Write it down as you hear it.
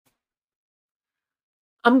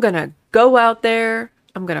I'm gonna go out there,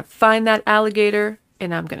 I'm gonna find that alligator,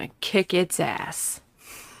 and I'm gonna kick its ass.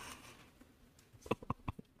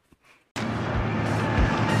 You're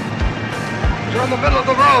in the middle of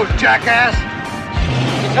the road, jackass!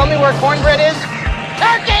 You tell me where cornbread is?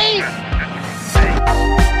 Turkey!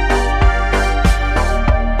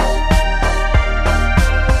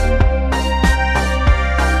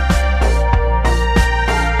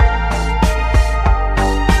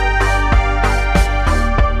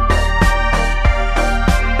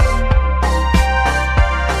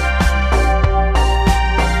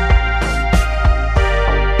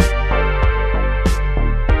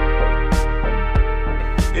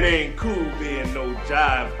 It ain't cool being no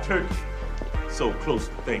jive turkey so close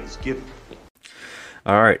to Thanksgiving.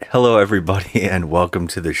 All right. Hello, everybody, and welcome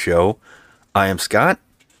to the show. I am Scott.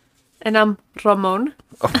 And I'm Ramon.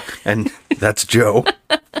 And that's Joe.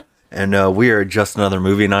 And we are just another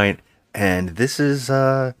movie night. And this is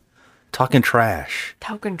Talking Trash.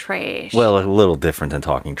 Talking trash. Well, a little different than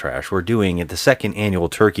Talking Trash. We're doing it the second annual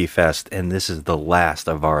Turkey Fest, and this is the last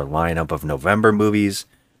of our lineup of November movies.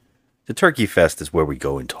 The Turkey Fest is where we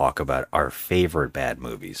go and talk about our favorite bad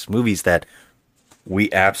movies. Movies that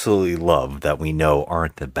we absolutely love that we know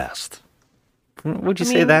aren't the best. Would you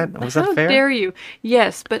say that? Was that fair? How dare you?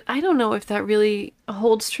 Yes, but I don't know if that really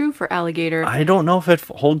holds true for Alligator. I don't know if it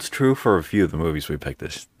holds true for a few of the movies we picked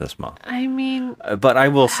this month. I mean... But I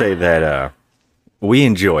will say that we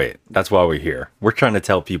enjoy it. That's why we're here. We're trying to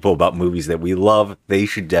tell people about movies that we love. They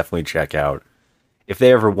should definitely check out. If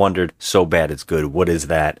they ever wondered, so bad it's good, what is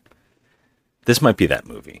that? This might be that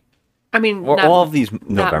movie. I mean... Or all of these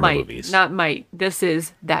November might, movies. Not might. This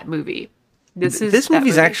is that movie. This This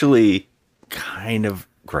movie's actually kind of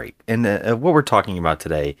great. And what we're talking about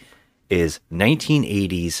today is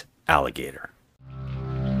 1980s Alligator.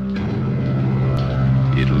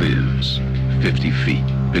 It lives 50 feet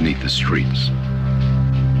beneath the streets.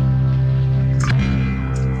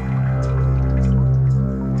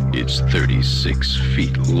 It's 36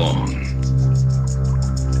 feet long.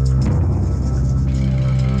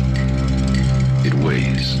 It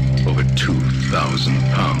weighs over 2,000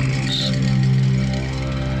 pounds.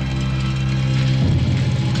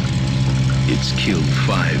 It's killed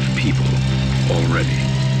 5 people already.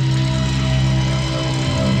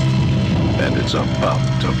 And it's about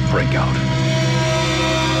to break out.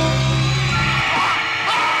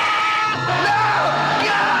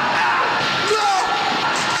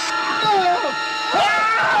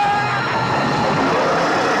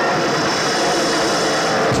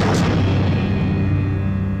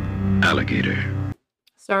 Alligator.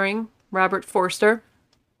 Starring Robert Forster.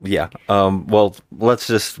 Yeah. Well, let's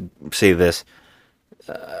just say this.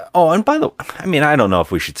 And by the way, I mean, I don't know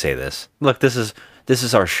if we should say this. Look, this is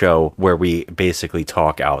our show where we basically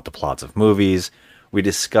talk out the plots of movies. We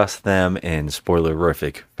discuss them in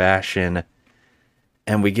spoilerific fashion.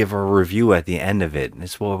 And we give a review at the end of it. And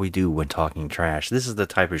it's what we do when talking trash. This is the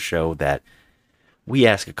type of show that we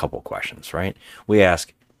ask a couple questions, right? We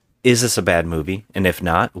ask, is this a bad movie? And if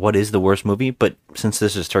not, what is the worst movie? But since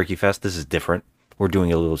this is Turkey Fest, this is different. We're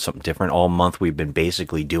doing a little something different. All month we've been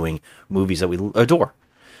basically doing movies that we adore.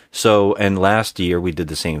 So, and last year we did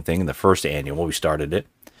the same thing. The first annual, we started it.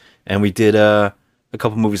 And we did a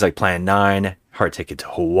couple movies like Plan 9, Hard Ticket to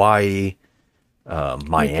Hawaii,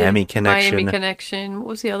 Miami Connection. Miami Connection. What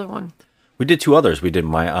was the other one? We did 2 others. We did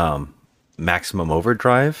my Maximum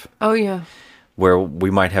Overdrive. Oh, yeah. Where we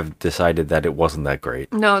might have decided that it wasn't that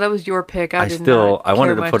great. No, that was your pick. I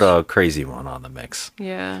wanted to put a crazy one on the mix.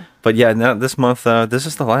 Yeah. But yeah, now this month, this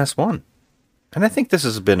is the last one. And I think this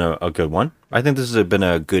has been a good one. I think this has been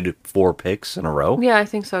a good 4 picks in a row. Yeah, I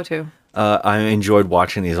think so too. I enjoyed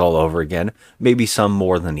watching these all over again. Maybe some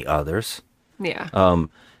more than the others. Yeah.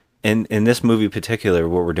 In this movie in particular,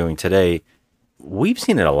 what we're doing today, we've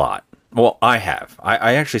seen it a lot. Well, I have.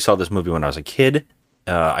 I actually saw this movie when I was a kid.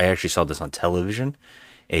 I actually saw this on television,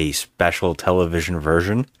 a special television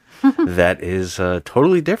version that is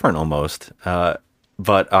totally different almost.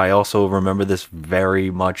 But I also remember this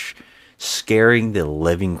very much scaring the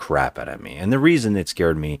living crap out of me. And the reason it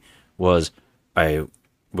scared me was I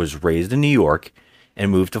was raised in New York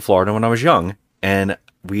and moved to Florida when I was young, and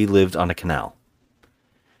we lived on a canal.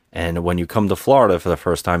 And when you come to Florida for the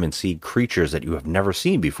first time and see creatures that you have never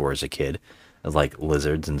seen before as a kid, like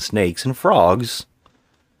lizards and snakes and frogs,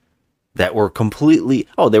 that were completely,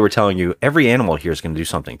 they were telling you every animal here is going to do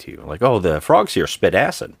something to you. Like, the frogs here spit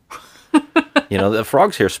acid. The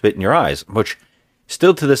frogs here spit in your eyes, which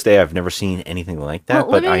still to this day, I've never seen anything like that.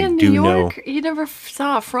 Well, but I in do New know. York, you never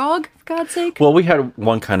saw a frog, for God's sake? Well, we had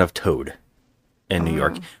one kind of toad in New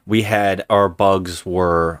York. We had, our bugs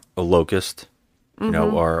were a locust,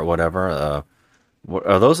 or whatever.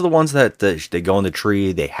 Are those the ones that they go in the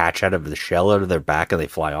tree, they hatch out of the shell out of their back, and they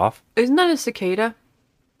fly off? Isn't that a cicada?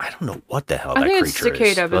 I don't know what the hell I that think creature it's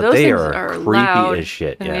cicada, is, but those they things are are creepy loud. as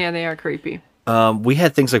shit. And Yeah, they are creepy. we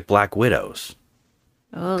had things like black widows,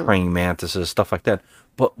 Oh. praying mantises, stuff like that.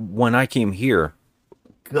 But when I came here,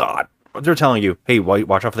 God, they're telling you, hey,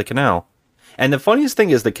 watch out for the canal. And the funniest thing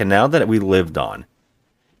is the canal that we lived on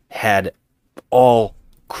had all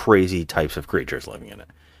crazy types of creatures living in it.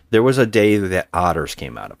 There was a day that otters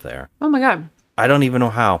came out of there. Oh my god. I don't even know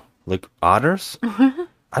how. Like, otters?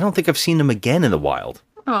 I don't think I've seen them again in the wild.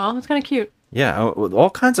 Oh, that's kind of cute. Yeah, all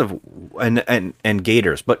kinds of... And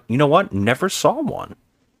gators. But you know what? Never saw one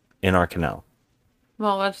in our canal.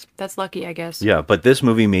 Well, that's lucky, I guess. Yeah, but this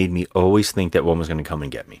movie made me always think that one was going to come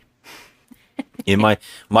and get me. In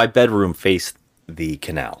my bedroom faced the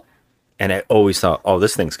canal. And I always thought, oh,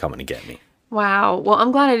 this thing's coming to get me. Wow. Well,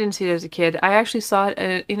 I'm glad I didn't see it as a kid. I actually saw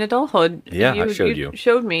it in adulthood. Yeah, I showed you.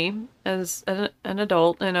 Showed me as an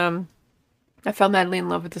adult, and I fell madly in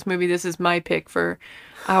love with this movie. This is my pick for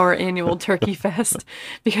our annual Turkey Fest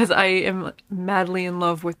because I am madly in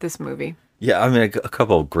love with this movie. Yeah, I mean, a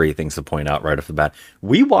couple of great things to point out right off the bat.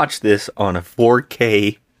 We watched this on a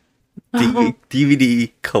 4K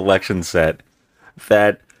DVD collection set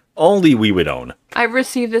that only we would own. I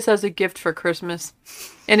received this as a gift for Christmas,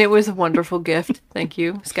 and it was a wonderful gift. Thank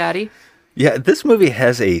you, Scotty. Yeah, this movie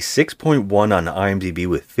has a 6.1 on IMDb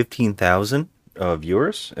with 15,000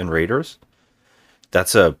 viewers and raters.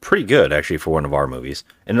 That's pretty good, actually, for one of our movies.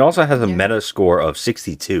 And it also has a meta score of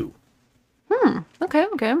 62.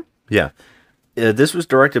 Okay. Yeah. This was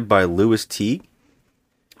directed by Louis T.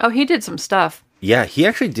 Oh, he did some stuff. Yeah, he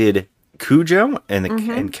actually did Cujo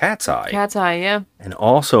and Cat's Eye. Cat's Eye, yeah. And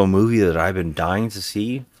also a movie that I've been dying to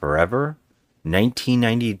see forever,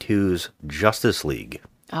 1992's Justice League.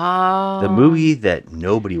 Oh. The movie that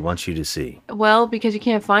nobody wants you to see. Well, because you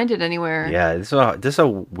can't find it anywhere. Yeah, this is a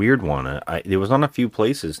weird one. It was on a few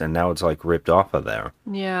places, and now it's like ripped off of there.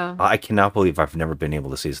 Yeah. I cannot believe I've never been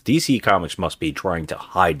able to see this. DC Comics must be trying to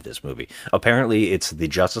hide this movie. Apparently, it's the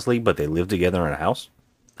Justice League, but they live together in a house.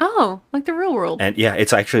 Oh, like the real world. And yeah,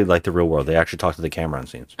 it's actually like the real world. They actually talk to the camera on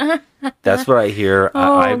scenes. That's what I hear.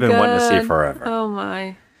 Oh, I've been wanting to see it God. forever. Oh,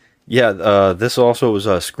 my. Yeah, this also was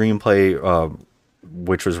a screenplay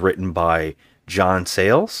which was written by John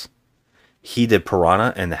Sayles. He did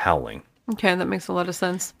Piranha and The Howling. Okay, that makes a lot of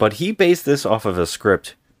sense. But he based this off of a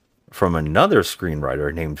script from another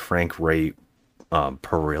screenwriter named Frank Ray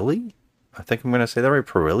Perilli. I think I'm going to say that right,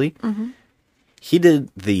 Perilli. Mm-hmm. He did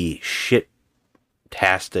the shit-tastic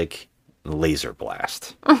Laser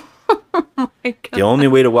Blast. The only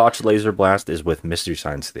way to watch Laser Blast is with Mystery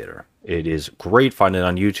Science Theater. It is great. Find it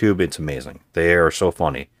on YouTube. It's amazing. They are so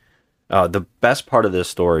funny. The best part of this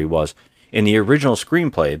story was, in the original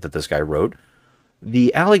screenplay that this guy wrote,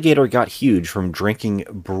 the alligator got huge from drinking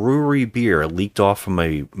brewery beer leaked off from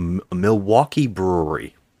a Milwaukee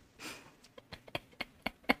brewery.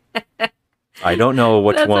 I don't know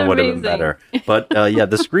which one would have been better. But yeah,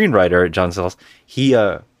 the screenwriter, John Sayles, he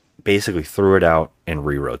basically threw it out and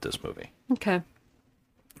rewrote this movie. Okay.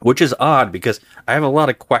 Which is odd because I have a lot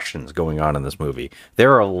of questions going on in this movie.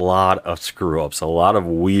 There are a lot of screw-ups, a lot of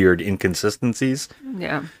weird inconsistencies.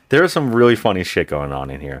 Yeah. There is some really funny shit going on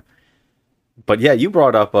in here. But yeah, you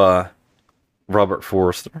brought up Robert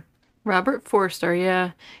Forster. Robert Forster,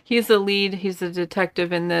 yeah. He's the lead. He's the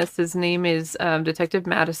detective in this. His name is Detective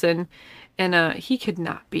Madison. And he could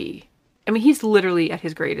not be. I mean, he's literally at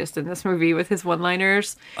his greatest in this movie with his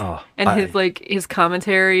one-liners and his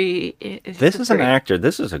commentary. This is an actor.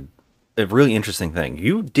 This is a really interesting thing.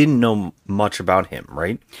 You didn't know much about him,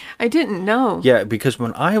 right? I didn't know. Yeah, because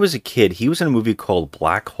when I was a kid, he was in a movie called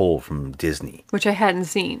Black Hole from Disney. Which I hadn't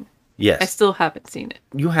seen. Yes. I still haven't seen it.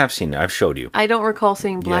 You have seen it. I've showed you. I don't recall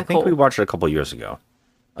seeing Black Hole. I think we watched it a couple years ago.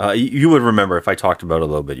 You would remember. If I talked about it a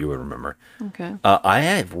little bit, you would remember. Okay. I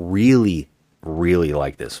have really, really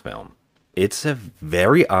liked this film. It's a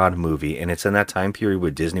very odd movie, and it's in that time period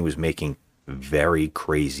where Disney was making very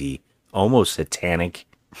crazy, almost satanic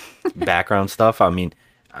background stuff. I mean,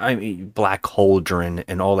 Black Cauldron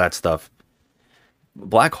and all that stuff.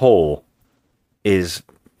 Black Hole is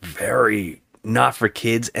very not for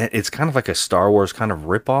kids, and it's kind of like a Star Wars kind of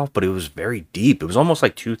ripoff, but it was very deep. It was almost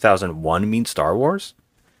like 2001 meets Star Wars,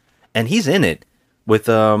 and he's in it with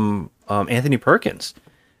Anthony Perkins,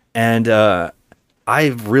 and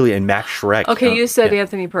and Max Schreck. Okay, you said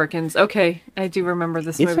Anthony Perkins. Okay, I do remember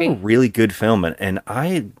this movie. It's a really good film, and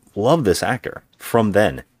I love this actor from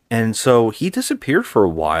then. And so he disappeared for a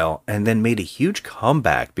while and then made a huge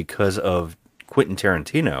comeback because of Quentin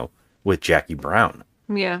Tarantino with Jackie Brown.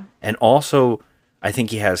 Yeah. And also I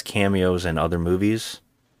think he has cameos in other movies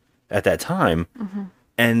at that time.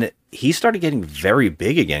 And he started getting very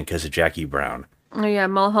big again because of Jackie Brown. Oh yeah,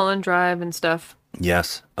 Mulholland Drive and stuff.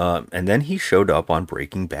 Yes. And then he showed up on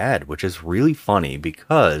Breaking Bad, which is really funny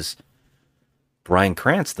because Bryan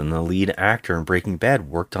Cranston, the lead actor in Breaking Bad,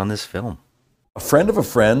 worked on this film. A friend of a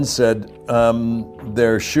friend said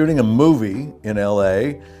they're shooting a movie in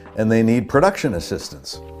LA and they need production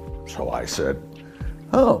assistants. So I said,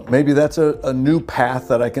 oh, maybe that's a new path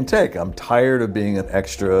that I can take. I'm tired of being an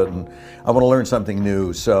extra and I want to learn something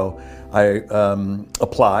new. So I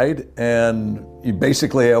applied, and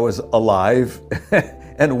basically I was alive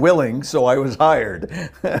and willing, so I was hired.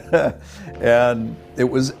 And it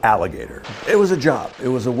was Alligator. It was a job. It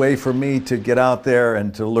was a way for me to get out there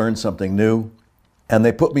and to learn something new. And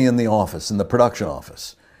they put me in the office, in the production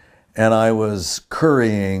office. And I was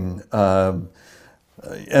currying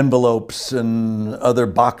envelopes and other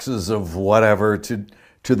boxes of whatever to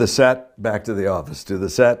the set, back to the office, to the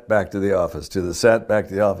set, back to the office, to the set, back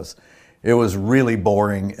to the office. It was really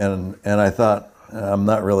boring, and I thought, I'm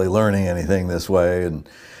not really learning anything this way. And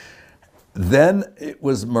then it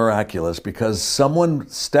was miraculous because someone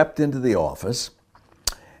stepped into the office,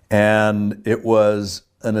 and it was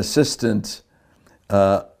an assistant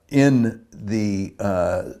in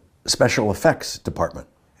the special effects department.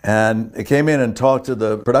 And it came in and talked to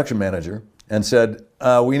the production manager and said,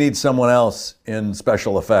 we need someone else in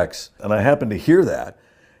special effects. And I happened to hear that,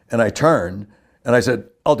 and I turned and I said,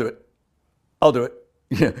 I'll do it. I'll do it.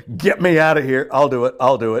 Yeah, get me out of here. I'll do it.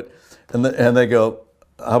 I'll do it. And they go,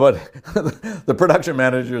 how about, the production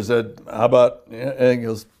manager said, how about, and he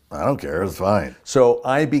goes, I don't care, it's fine. So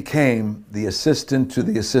I became the assistant to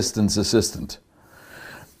the assistant's assistant.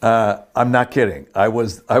 I'm not kidding. I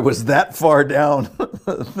was that far down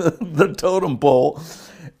the totem pole,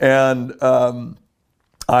 and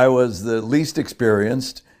I was the least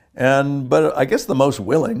experienced, but I guess the most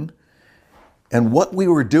willing. And what we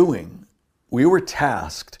were doing, we were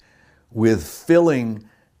tasked with filling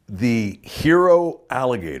the hero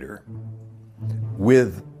alligator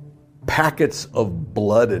with packets of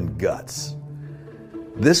blood and guts.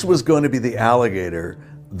 This was going to be the alligator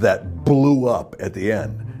that blew up at the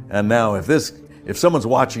end. And now if someone's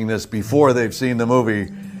watching this before they've seen the movie,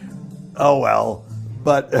 oh well,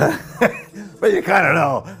 but but you kind of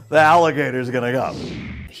know the alligator's going to go.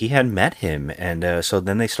 He had met him, and so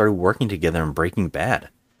then they started working together in Breaking Bad.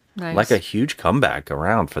 Nice. Like a huge comeback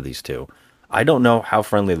around for these two. I don't know how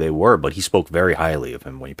friendly they were, but he spoke very highly of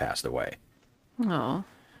him when he passed away. Oh.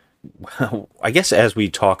 I guess as we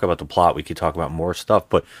talk about the plot, we could talk about more stuff,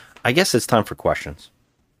 but I guess it's time for questions.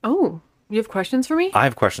 Oh, you have questions for me? I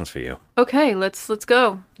have questions for you. Okay, let's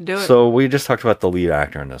go. Do it. So we just talked about the lead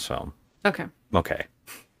actor in this film. Okay. Okay.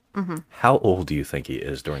 Mm-hmm. How old do you think he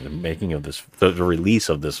is during the making of this, the release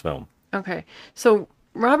of this film? Okay. So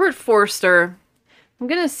Robert Forster, I'm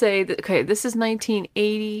going to say that, okay, this is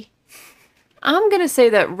 1980. I'm going to say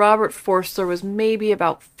that Robert Forster was maybe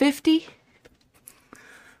about 50.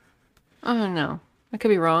 I don't know. I could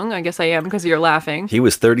be wrong. I guess I am because you're laughing. He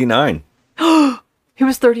was 39. He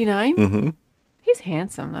was 39? Mm-hmm. He's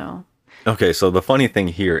handsome, though. Okay, so the funny thing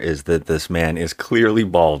here is that this man is clearly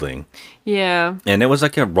balding. Yeah. And it was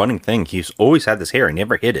like a running thing. He's always had this hair and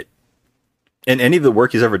never hid it. In any of the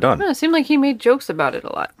work he's ever done. No, it seemed like he made jokes about it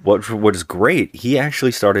a lot. What is great, he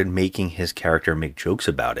actually started making his character make jokes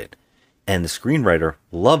about it. And the screenwriter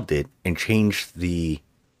loved it and changed the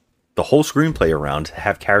whole screenplay around to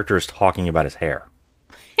have characters talking about his hair.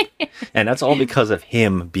 And that's all because of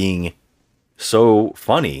him being so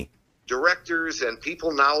funny. Directors and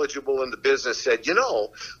people knowledgeable in the business said,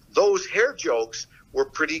 those hair jokes were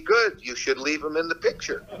pretty good. You should leave them in the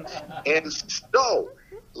picture. And so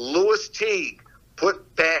Louis Teague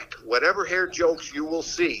put back whatever hair jokes you will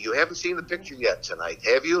see. You haven't seen the picture yet tonight,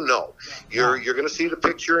 have you? No. You're going to see the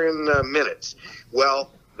picture in minutes.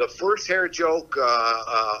 Well, the first hair joke,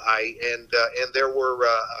 and there were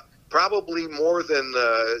probably more than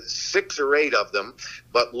 6 or 8 of them,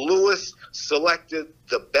 but Louis selected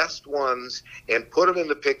the best ones and put them in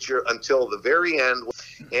the picture until the very end.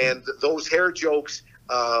 And those hair jokes,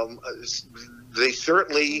 they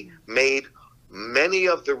certainly made many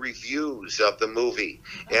of the reviews of the movie,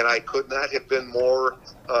 and I could not have been more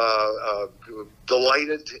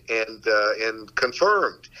delighted and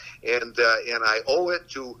confirmed. And I owe it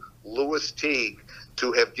to Louis Teague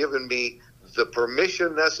to have given me the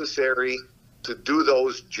permission necessary to do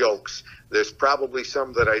those jokes. There's probably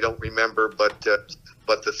some that I don't remember, but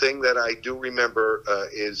the thing that I do remember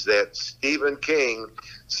is that Stephen King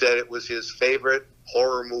said it was his favorite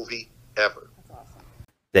horror movie ever.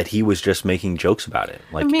 that he was just making jokes about it.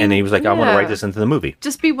 Like, I mean, and he was like, I want to write yeah. this into the movie.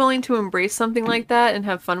 Just be willing to embrace something like that and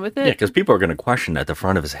have fun with Yeah, it. because people are going to question that the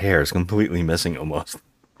front of his hair is completely missing almost.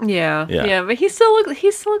 Yeah, Yeah. yeah, but he still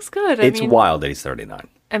looks good. It's wild that he's 39.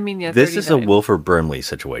 I mean, yeah. This is a 39. Wilford Brimley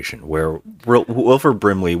situation where Wilford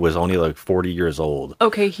Brimley was only like 40 years old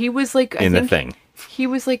Okay, he was like I in think the thing. he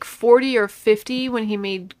was like 40 or 50 when he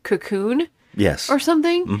made Cocoon Yes. or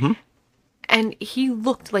something. Mm-hmm. And he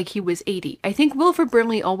looked like he was 80. I think Wilford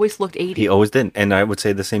Brimley always looked 80. He always did. And I would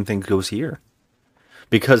say the same thing goes here.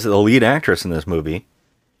 Because the lead actress in this movie,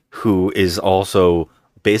 who is also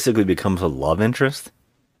basically becomes a love interest,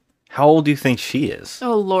 how old do you think she is?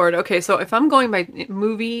 Oh Lord. Okay, so if I'm going by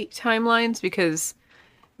movie timelines, because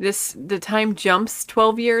the time jumps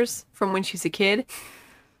 12 years from when she's a kid,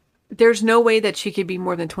 there's no way that she could be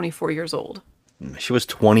more than 24 years old. She was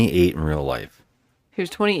 28 in real life. He was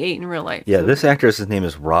 28 in real life. Yeah, so- this actress's name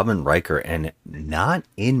is Robin Riker, and not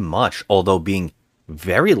in much, although being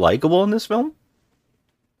very likable in this film.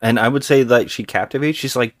 And I would say that she captivates.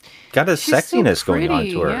 She's like got a She's so sexiness going on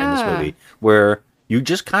pretty, to her in this yeah. movie, where you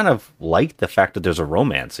just kind of like the fact that there's a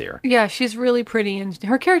romance here. Yeah, she's really pretty and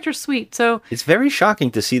her character's sweet. So It's very shocking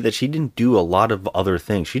to see that she didn't do a lot of other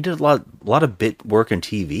things. She did a lot of bit work in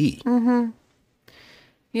TV.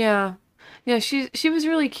 yeah, yeah, she was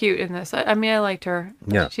really cute in this. I mean, I liked her.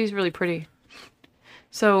 Yeah. She's really pretty.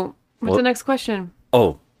 So what's Well- the next question?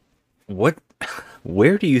 Oh, what?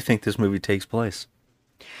 Where do you think this movie takes place?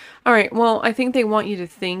 All right. Well, I think they want you to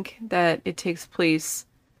think that it takes place.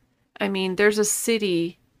 I mean, there's a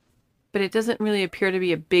city, but it doesn't really appear to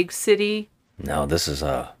be a big city. No, this is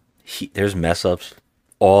there's mess ups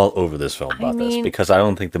all over this film about this mean, because I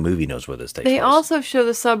don't think the movie knows where this takes They place. also show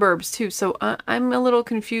the suburbs too. So I'm a little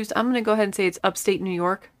confused. I'm gonna go ahead and say it's upstate New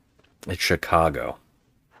York. It's Chicago.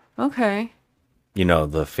 Okay. You know,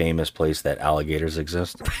 the famous place that alligators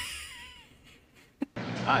exist.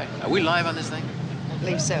 Hi, are we live on this thing? I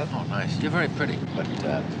believe so. Oh, nice. You're very pretty. But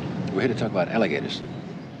we're here to talk about alligators.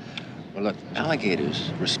 Well, look,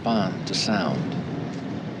 alligators respond to sound.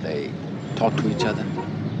 They talk to each other,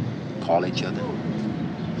 call each other.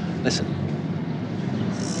 Listen.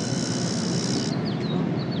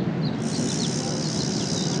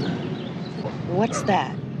 What's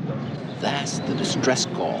that? That's the distress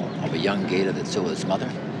call of a young gator that's still with its mother.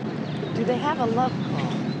 Do they have a love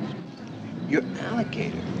call? Your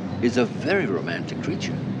alligator is a very romantic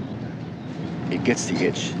creature. It gets the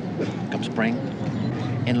itch come spring,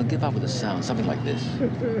 and it'll give out with a sound, something like this.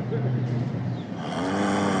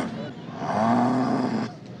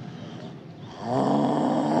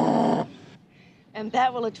 And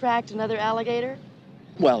that will attract another alligator?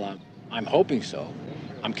 Well, I'm hoping so.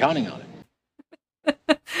 I'm counting on it.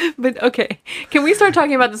 But okay, can we start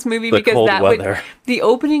talking about this movie The because cold that weather. would the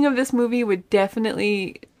opening of this movie would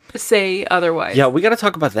definitely say otherwise. Yeah, we got to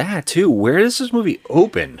talk about that too. Where does this movie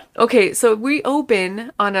open? Okay, so we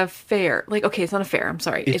open on a fair. Like, okay, it's not a fair. I'm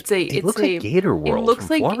sorry. It looks like Gator World It looks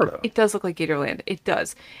from like Florida. it does look like Gatorland. It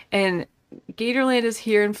does, and Gatorland is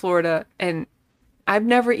here in Florida, and I've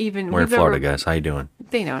never even. We're in we've Florida, never, guys. How you doing?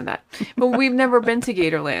 They know that, but we've never been to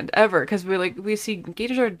Gatorland ever because we see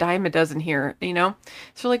gators are a dime a dozen here, you know.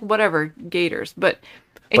 So like whatever gators, but.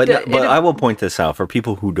 But I will point this out for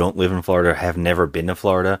people who don't live in Florida or have never been to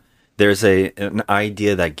Florida. There's an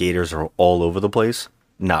idea that gators are all over the place.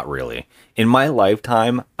 Not really. In my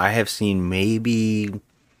lifetime, I have seen maybe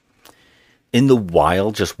in the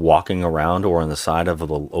wild, just walking around or on the side of a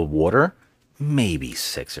water, maybe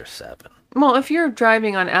 6 or 7. Well, if you're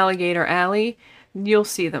driving on Alligator Alley, you'll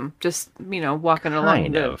see them just, walking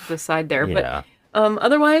along the side there. Yeah. But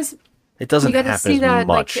otherwise, It doesn't you got to happen see as that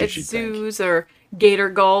much like at as you think. zoos or Gator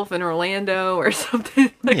Golf in Orlando or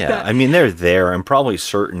something like Yeah, that. I mean, they're there and probably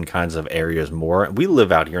certain kinds of areas more. We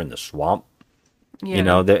live out here in the swamp,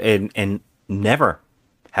 Yeah. and never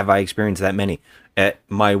have I experienced that many. At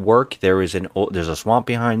my work, there's a swamp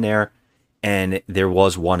behind there, and there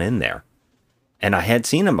was one in there. And I had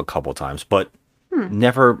seen them a couple times, but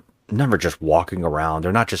never just walking around.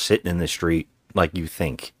 They're not just sitting in the street like you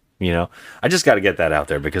think. I just got to get that out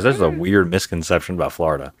there because there's a weird misconception about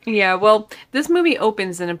Florida. Yeah, well, this movie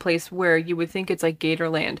opens in a place where you would think it's like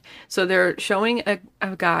Gatorland. So they're showing a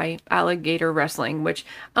guy alligator wrestling, which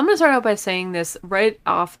I'm going to start out by saying this right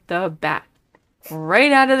off the bat,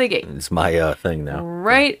 right out of the gate, It's my thing now.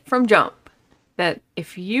 right from jump, that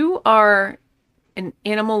if you are an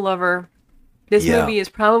animal lover, this Yeah. movie is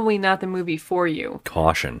probably not the movie for you.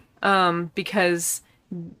 Caution. Because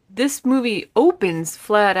this movie opens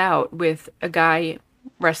flat out with a guy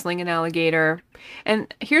wrestling an alligator.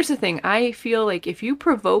 And here's the thing. I feel like if you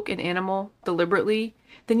provoke an animal deliberately,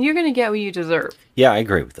 then you're going to get what you deserve. Yeah, I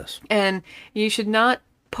agree with this. And you should not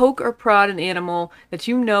poke or prod an animal that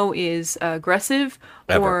you know is aggressive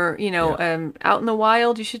Ever. or, out in the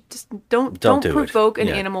wild. You should just don't Don't do provoke it. an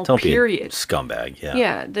Yeah, animal, don't period. Be a scumbag. Yeah.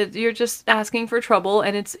 Yeah, that you're just asking for trouble,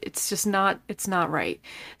 and it's just not right.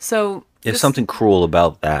 So There's something cruel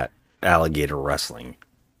about that alligator wrestling.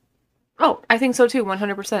 Oh, I think so too,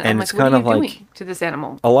 100%. And I'm it's like, what kind are of you like doing to this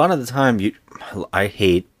animal? a lot of the time.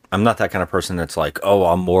 I'm not that kind of person that's like, oh,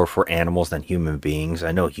 I'm more for animals than human beings.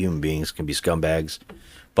 I know human beings can be scumbags,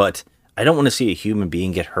 but I don't want to see a human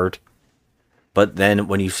being get hurt. But then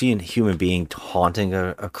when you see a human being taunting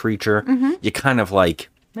a creature, you kind of like,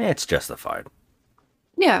 it's justified.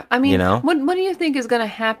 Yeah, I mean, You know? what do you think is going to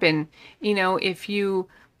happen? If you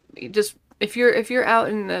just if you're out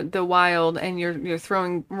in the wild and you're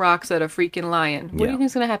throwing rocks at a freaking lion, what do Yeah. you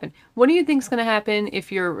think's going to happen? What do you think's going to happen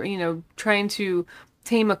if you're trying to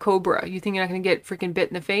tame a cobra? You think you're not going to get freaking bit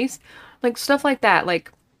in the face? Like stuff like that.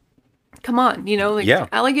 Like, come on, Yeah.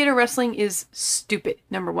 alligator wrestling is stupid.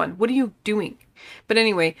 Number one, what are you doing? But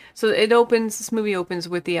anyway, so this movie opens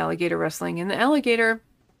with the alligator wrestling, and the alligator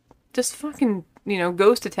just fucking,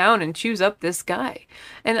 goes to town and chews up this guy.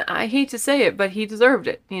 And I hate to say it, but he deserved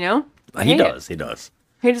it, I He hate it. does. He does.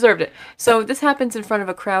 He deserved it. So this happens in front of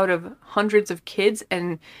a crowd of hundreds of kids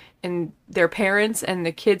and their parents, and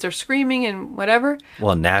the kids are screaming and whatever.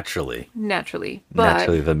 Well, naturally, But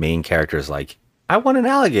the main character is like, I want an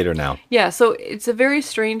alligator now. yeah, so it's a very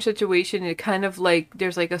strange situation. It kind of like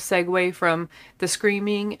there's like a segue from the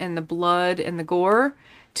screaming and the blood and the gore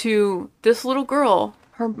to this little girl.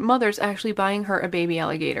 Her mother's actually buying her a baby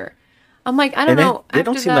alligator. I'm like, I don't know. They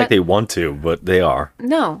don't after seem like they want to, but they are.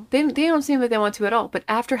 No, they don't seem like they want to at all. But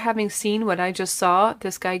after having seen what I just saw,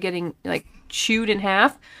 this guy getting like chewed in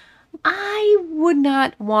half, I would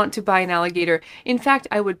not want to buy an alligator. In fact,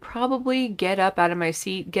 I would probably get up out of my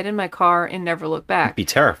seat, get in my car, and never look back. Be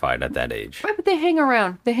terrified at that age. Right, but they hang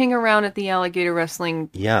around. They hang around at the alligator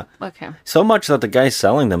wrestling. Yeah. Okay. So much that the guy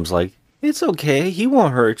selling them's like, it's okay. He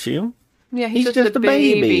won't hurt you. Yeah, He's he's just a a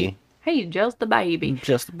baby. Hey, just a baby.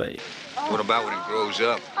 Just a baby. What about when he grows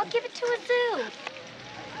up? I'll give it to a zoo.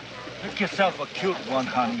 Pick yourself a cute one,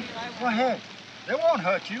 honey. Go ahead. They won't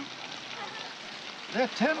hurt you. They're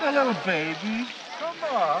tender little babies. Come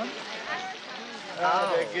on.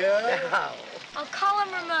 Oh, they're good. I'll call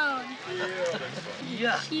him Ramon.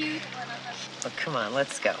 Yeah. Cute. Oh, come on,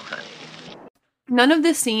 let's go, honey. None of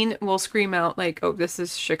this scene will scream out like, oh, this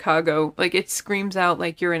is Chicago. Like, it screams out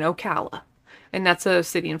like you're in Ocala. And that's a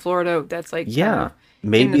city in Florida that's like... Yeah. in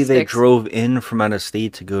Maybe the they sticks. drove in from out of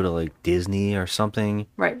state to go to like Disney or something.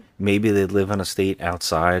 Right. Maybe they live on a state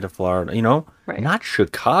outside of Florida, Right. Not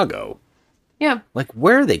Chicago. Yeah. Like,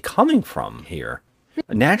 where are they coming from here?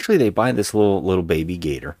 Naturally, they buy this little baby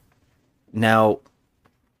gator. Now,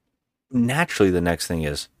 naturally, the next thing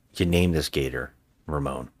is you name this gator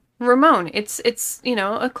Ramon. Ramon. It's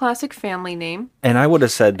a classic family name. And I would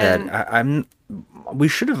have said that And- we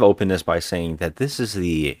should have opened this by saying that this is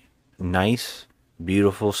the nice,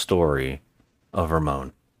 beautiful story of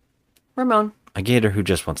Ramon. Ramon. A gator who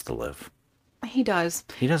just wants to live. He does.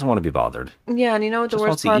 He doesn't want to be bothered. Yeah, and you know what the Just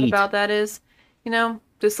wants worst to part eat. about that is?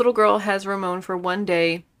 This little girl has Ramon for one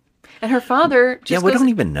day, and her father just we goes don't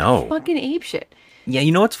even know. fucking apeshit. Yeah,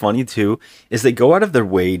 you know what's funny too is they go out of their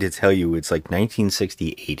way to tell you it's like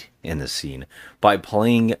 1968 in the scene by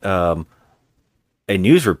playing a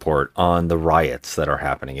news report on the riots that are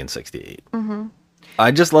happening in '68. Mm-hmm.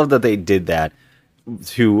 I just love that they did that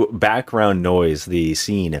to background noise the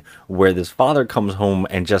scene where this father comes home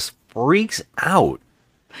and just freaks out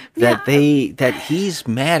that he's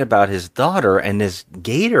mad about his daughter and this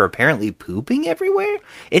gator apparently pooping everywhere.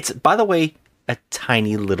 It's, by the way, a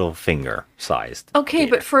tiny little finger sized. Okay,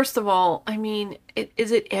 gator. but first of all, I mean,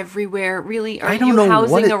 is it everywhere? Really? Are I don't you know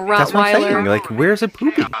housing what a that's what I'm saying. Rottweiler? Like, where's it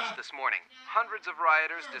pooping? This morning, hundreds of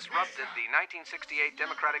rioters disrupted the 1968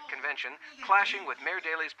 Democratic Convention, clashing with Mayor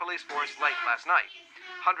Daley's police force late last night.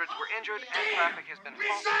 Hundreds were injured, and traffic has been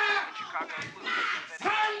halted in Chicago.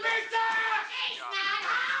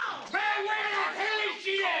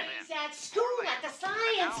 He's at school at the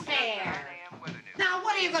science fair. Now,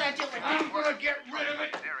 what are you gonna do with it? I'm gonna get rid of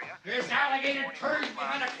it. This alligator turns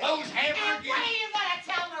behind a closed hammer And what are you gonna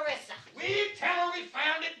tell Marissa? We tell her we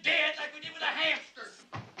found it dead like we did with a hamster.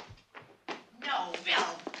 No,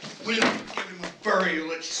 Bill. We'll give him a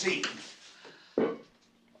burial at sea.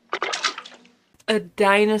 A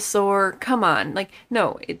dinosaur? Come on. Like,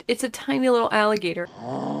 no, it's a tiny little alligator.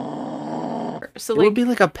 So, It like, would be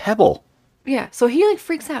like a pebble. Yeah, so he like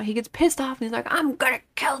freaks out. He gets pissed off and he's like, "I'm gonna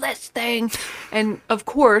kill this thing," and of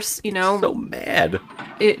course, So mad.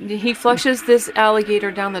 he flushes this alligator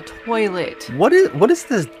down the toilet. What is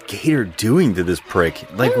this gator doing to this prick?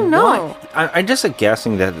 Like, I don't know. I'm just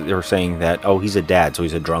guessing that they're saying that, oh, he's a dad, so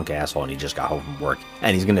he's a drunk asshole, and he just got home from work,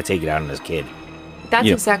 and he's gonna take it out on his kid. That's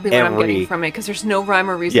You know, exactly what I'm getting from it, because there's no rhyme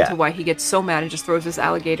or reason Yeah. to why he gets so mad and just throws this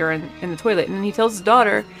alligator in the toilet. And then he tells his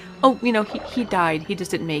daughter, "Oh, he died. He just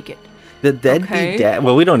didn't make it." The deadbeat Okay. dad.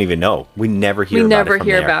 Well, we don't even know. We never hear. We about never it from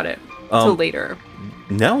hear there. about it till later.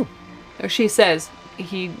 No. Or she says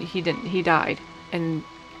he didn't. He died, and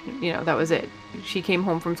that was it. She came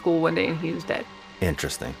home from school one day and he was dead.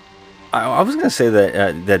 Interesting. I was gonna say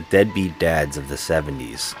that that deadbeat dads of the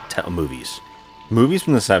 '70s movies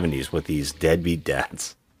from the '70s with these deadbeat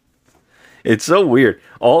dads. It's so weird.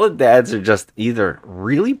 All the dads are just either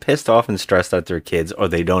really pissed off and stressed at their kids, or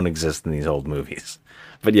they don't exist in these old movies.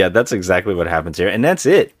 But yeah, that's exactly what happens here, and that's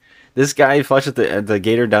it. This guy flushes the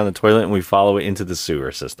gator down the toilet, and we follow it into the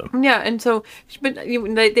sewer system. Yeah, and so, but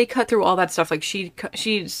they cut through all that stuff. Like she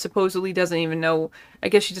supposedly doesn't even know. I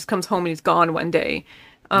guess she just comes home and he's gone one day.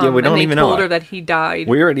 Yeah, we don't and even they know. told her that he died.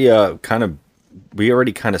 We already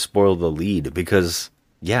kind of spoiled the lead because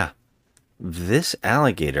this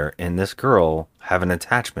alligator and this girl have an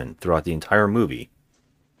attachment throughout the entire movie.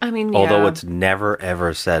 I mean, Although yeah. it's never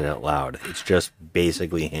ever said out loud. It's just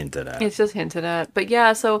basically hinted at. It's just hinted at. But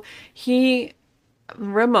yeah, so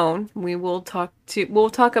Ramon, we'll talk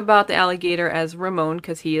about the alligator as Ramon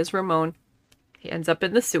because he is Ramon. He ends up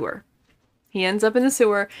in the sewer.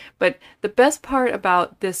 But the best part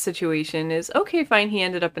about this situation is, okay, fine, he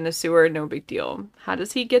ended up in the sewer, no big deal. How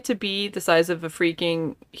does he get to be the size of a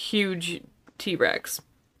freaking huge T-Rex?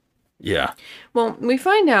 Yeah. Well, we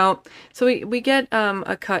find out, so we get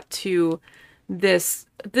a cut to this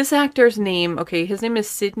actor's name. Okay, his name is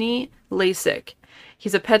Sidney Lasik.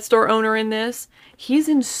 He's a pet store owner in this. He's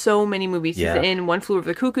in so many movies. Yeah. He's in One Flew Over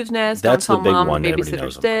the Cuckoo's Nest, That's Don't the Tell big Mom, one that everybody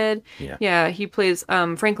knows Babysitter's him Dead. from. Yeah, he plays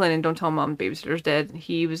Franklin in Don't Tell Mom, Babysitter's Dead.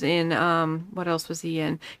 He was in, what else was he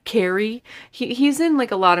in? Carrie. He's in like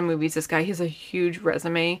a lot of movies, this guy. He has a huge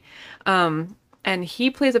resume. And he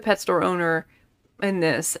plays a pet store owner in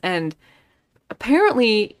this. And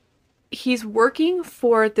apparently he's working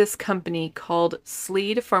for this company called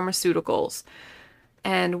Slade Pharmaceuticals.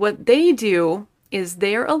 And what they do is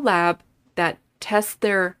they're a lab that tests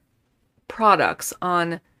their products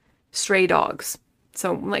on stray dogs.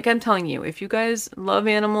 So like I'm telling you, if you guys love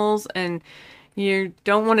animals and you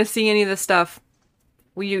don't want to see any of this stuff,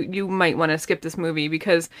 you might want to skip this movie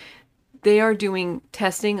because they are doing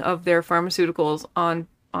testing of their pharmaceuticals on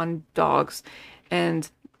dogs, and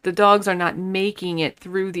the dogs are not making it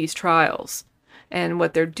through these trials. And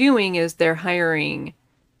what they're doing is they're hiring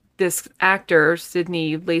this actor,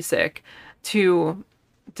 Sidney Lasik, to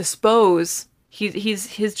dispose.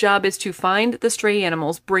 His job is to find the stray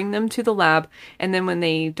animals, bring them to the lab, and then when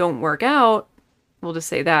they don't work out, we'll just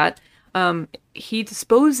say that, he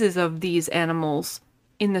disposes of these animals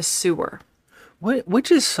in the sewer.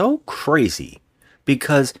 Which is so crazy,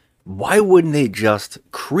 because why wouldn't they just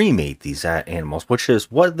cremate these animals, which is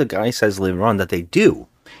what the guy says later on that they do.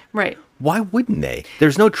 Right. Why wouldn't they?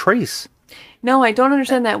 There's no trace. No, I don't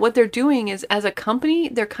understand that. What they're doing is, as a company,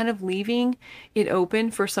 they're kind of leaving it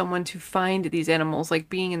open for someone to find these animals, like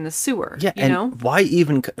being in the sewer. Yeah, you and know? why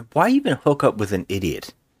even hook up with an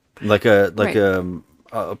idiot like a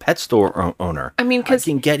pet store owner? I mean, because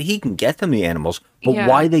he can get them the animals, but Yeah.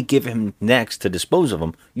 why they give him next to dispose of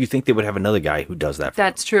them? You think they would have another guy who does that?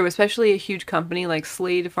 that's true, especially a huge company like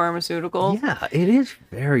Slade Pharmaceuticals. Yeah, it is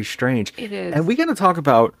very strange. It is. And we got to talk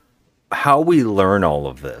about how we learn all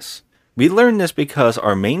of this. We learn this because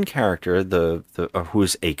our main character,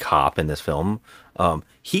 who's a cop in this film,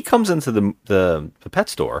 he comes into the pet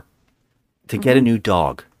store to get a new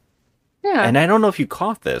dog. Yeah. And I don't know if you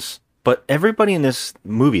caught this, but everybody in this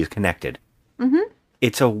movie is connected. Mm-hmm.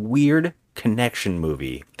 It's a weird connection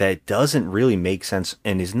movie that doesn't really make sense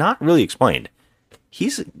and is not really explained.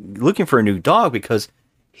 He's looking for a new dog because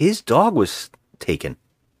his dog was taken.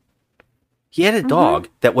 He had a dog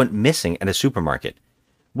that went missing at a supermarket,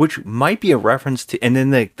 which might be a reference to... And then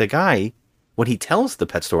the guy, when he tells the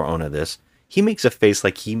pet store owner this, he makes a face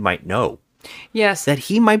like he might know. Yes. That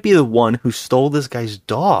he might be the one who stole this guy's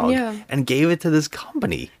dog Yeah. and gave it to this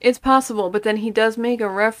company. It's possible, but then he does make a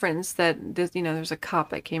reference that there's a cop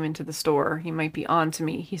that came into the store. He might be on to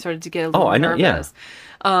me. He started to get a little I know, yeah.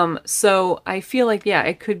 nervous. So I feel like,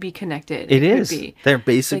 it could be connected. It could is. be. They're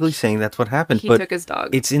basically Like, saying that's what happened. he but took his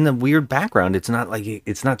dog. It's in the weird background. It's not like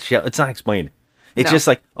it's not explained. It's No. just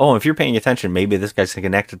like, oh, if you're paying attention, maybe this guy's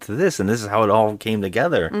connected to this, and this is how it all came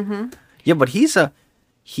together. Mm-hmm. Yeah, but he's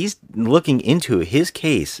looking into his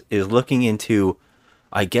case is looking into.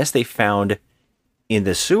 I guess they found in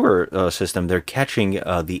the sewer system they're catching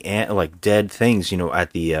like dead things,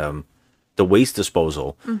 at the waste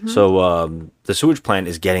disposal. Mhm. So the sewage plant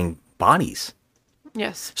is getting bodies.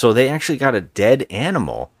 Yes. So they actually got a dead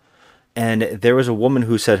animal, and there was a woman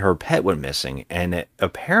who said her pet went missing, and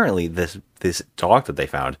apparently this dog that they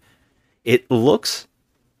found, it looks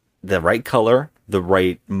the right color, the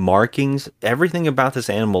right markings, everything about this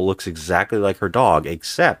animal looks exactly like her dog,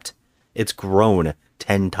 except it's grown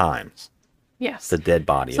 10 times. Yes. The dead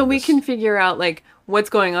body. So of we this. can figure out like what's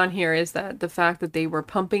going on here is that the fact that they were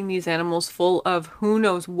pumping these animals full of who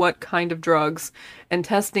knows what kind of drugs and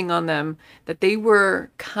testing on them, that they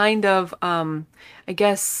were kind of I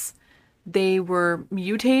guess they were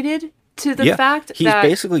mutated to the fact he's that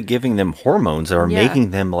basically giving them hormones that are Yeah.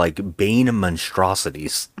 making them like bane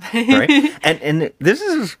monstrosities, right? and this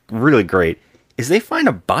is really great. Is they find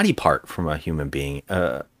a body part from a human being.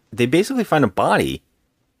 They basically find a body,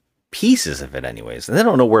 pieces of it, anyways, and they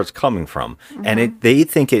don't know where it's coming from, and they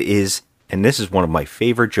think it is. And this is one of my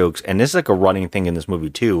favorite jokes, and this is like a running thing in this movie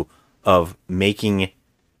too, of making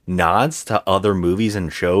nods to other movies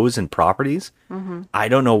and shows and properties. Mhm. I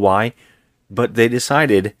don't know why, but they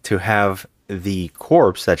decided to have the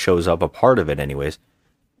corpse that shows up, a part of it anyways,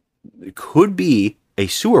 it could be a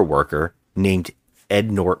sewer worker named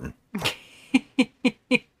Ed Norton.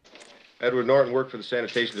 Edward Norton worked for the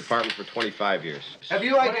sanitation department for 25 years. Have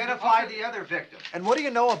you identified the other victim? And what do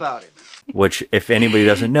you know about him? Which, if anybody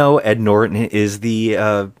doesn't know, Ed Norton is the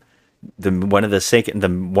one of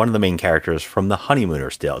the main characters from the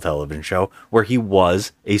Honeymooners television show, where he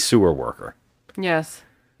was a sewer worker. Yes.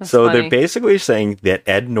 That's So funny. they're basically saying that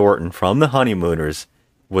Ed Norton from the Honeymooners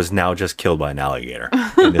was now just killed by an alligator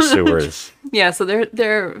in the sewers. Yeah, so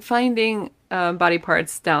they're finding body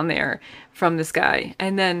parts down there from this guy,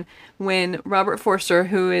 and then when Robert Forster,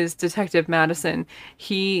 who is Detective Madison,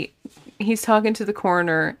 he's talking to the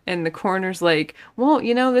coroner, and the coroner's like, "Well,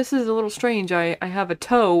 this is a little strange. I have a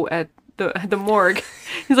toe at the morgue."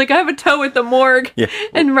 He's like, "I have a toe at the morgue," Yeah.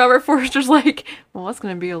 and Robert Forster's like, "Well, that's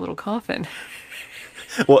gonna be a little coffin."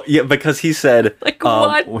 Well, yeah, because he said, Like,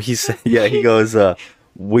 what? He said, yeah, he goes,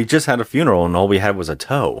 we just had a funeral and all we had was a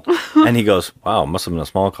toe, and he goes, "Wow, must have been a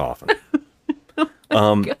small coffin."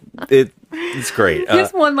 It's great.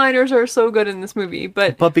 His one-liners are so good in this movie,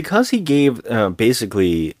 but Because he gave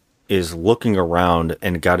basically is looking around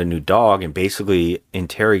and got a new dog and basically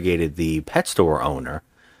interrogated the pet store owner,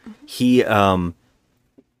 he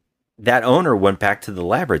that owner went back to the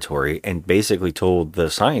laboratory and basically told the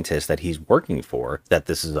scientist that he's working for that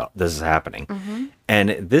this is happening. Mhm. And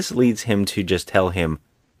this leads him to just tell him,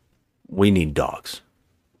 we need dogs.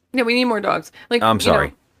 yeah, we need more dogs. Like, I'm you know,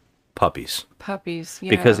 sorry, puppies. puppies. Yeah.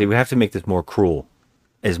 Because we have to make this more cruel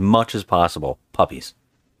as much as possible. Puppies.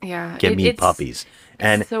 Yeah, Give me it's puppies.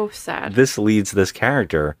 And so sad. This leads this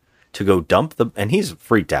character to go dump and he's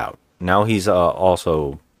freaked out. Now he's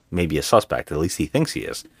also maybe a suspect. At least he thinks he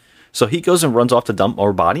is. So he goes and runs off to dump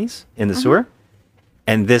more bodies in the sewer.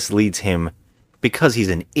 And this leads him, because he's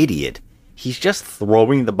an idiot, he's just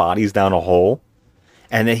throwing the bodies down a hole.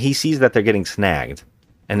 And then he sees that they're getting snagged.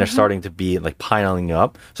 And they're starting to be like piling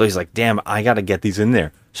up. So he's like, damn, I got to get these in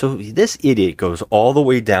there. So this idiot goes all the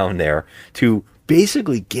way down there to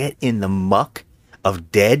basically get in the muck of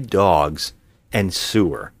dead dogs and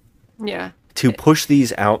sewer Yeah. to push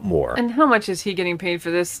these out more. And how much is he getting paid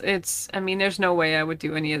for this? There's no way I would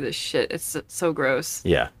do any of this shit. It's so gross.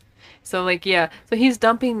 Yeah. So like, yeah. So he's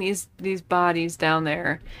dumping these bodies down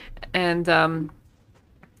there, and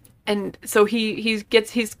so he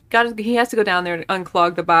has to go down there to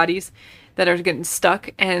unclog the bodies that are getting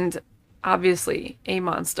stuck, and obviously a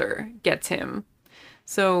monster gets him.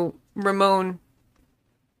 So Ramon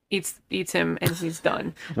eats him, and he's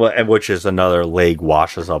done. Well, and which is another leg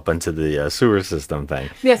washes up into the sewer system thing.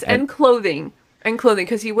 Yes, and clothing. And clothing,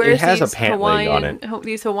 because he wears has a these pant leg on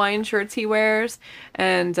these Hawaiian shirts he wears,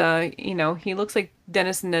 and he looks like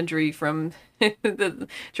Dennis Nedry from the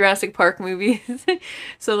Jurassic Park movies.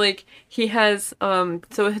 So like he has so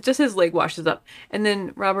just his leg washes up, and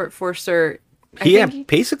then Robert Forster, He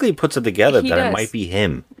basically puts it together He that does. it might be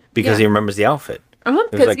him because Yeah. he remembers the outfit. It was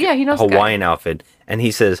because he knows a the guy. Hawaiian outfit, and he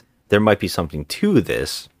says there might be something to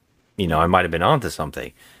this. I might have been onto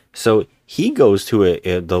something. So he goes to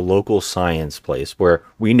the local science place where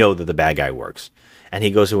we know that the bad guy works, and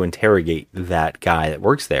he goes to interrogate that guy that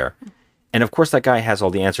works there. And of course, that guy has all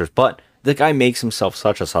the answers, but the guy makes himself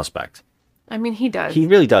such a suspect. I mean, he does. He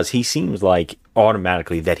really does. He seems like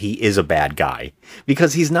automatically that he is a bad guy,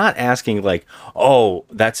 because he's not asking like, "Oh,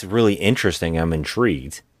 that's really interesting. I'm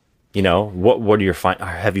intrigued." You know, what are your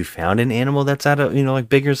have you found an animal that's at a, like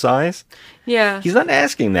bigger size? Yeah. He's not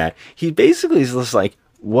asking that. He basically is just like,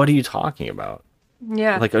 what are you talking about?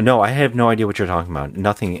 Yeah. Like, no, I have no idea what you're talking about.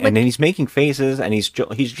 Nothing. And then he's making faces, and he's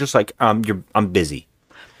just like, I'm busy.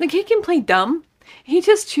 Like, he can play dumb. He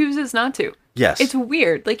just chooses not to. Yes. It's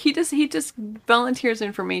weird. Like, he just volunteers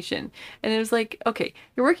information. And it was like, okay,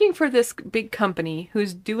 you're working for this big company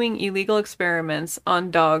who's doing illegal experiments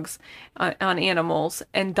on dogs, on animals,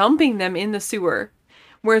 and dumping them in the sewer,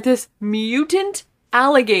 where this mutant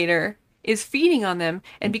alligator is feeding on them.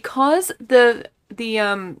 And because the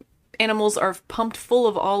animals are pumped full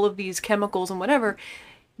of all of these chemicals and whatever,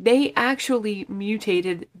 they actually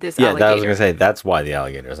mutated this alligator. Yeah, I was going to say, that's why the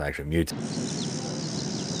alligator is actually mutated.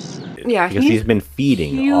 Yeah, because he's been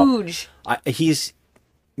feeding. Huge. He's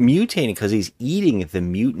mutating because he's eating the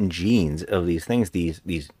mutant genes of these things, these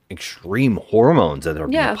extreme hormones that are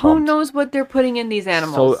being pumped. Who knows what they're putting in these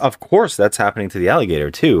animals? So of course that's happening to the alligator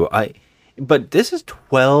too. But this is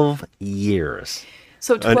 12 years.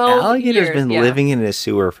 So 12 An alligator's years, been living in a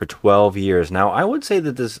sewer for 12 years. Now, I would say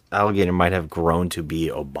that this alligator might have grown to be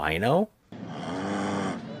albino.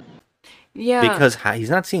 Yeah. Because he's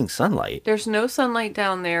not seeing sunlight. There's no sunlight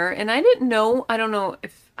down there. And I don't know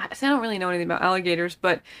if, I don't really know anything about alligators,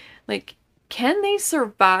 but like, can they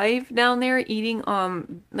survive down there eating,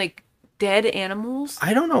 like dead animals?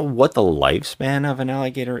 I don't know what the lifespan of an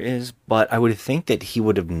alligator is, but I would think that he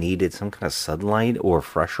would have needed some kind of sunlight or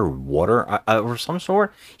fresher water or some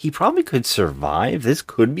sort. He probably could survive. This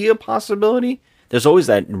could be a possibility. There's always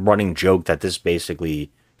that running joke that this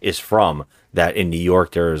basically is from, that in New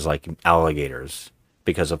York there's like alligators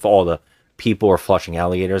because of all the people are flushing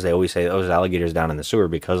alligators. They always say those alligators down in the sewer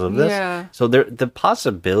because of this. Yeah. So the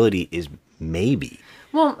possibility is maybe.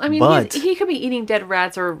 Well, I mean, But- he could be eating dead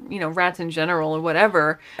rats or, rats in general or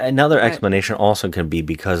whatever. Another But- explanation also can be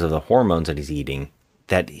because of the hormones that he's eating,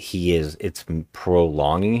 that it's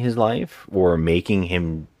prolonging his life or making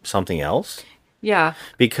him something else. Yeah.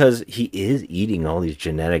 Because he is eating all these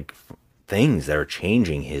genetic things that are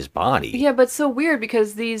changing his body. Yeah, but so weird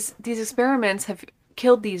because these experiments have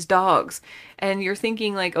killed these dogs, and you're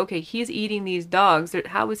thinking like, okay, he's eating these dogs.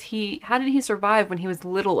 How did he survive when he was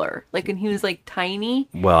littler? Like when he was like tiny?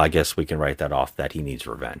 Well, I guess we can write that off, that he needs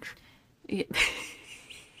revenge. Yeah.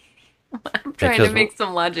 I'm trying to make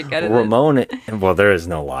some logic out of this. Ramon, well, there is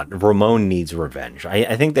no lot. Ramon needs revenge.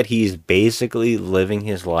 I think that he's basically living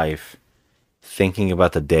his life thinking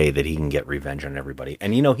about the day that he can get revenge on everybody.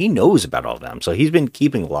 And, he knows about all of them. So he's been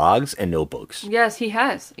keeping logs and notebooks. Yes, he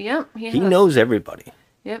has. Yep, he has. He knows everybody.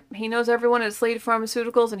 Yep, he knows everyone at Slade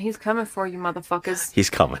Pharmaceuticals, and he's coming for you, motherfuckers. He's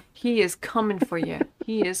coming. He is coming for you.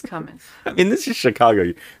 He is coming. I mean, this is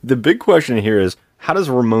Chicago. The big question here is, how does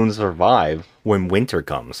Ramon survive when winter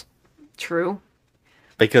comes? True.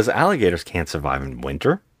 Because alligators can't survive in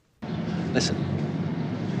winter. Listen.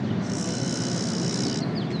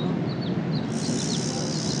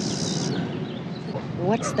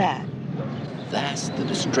 What's that? That's the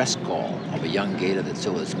distress call of a young gator that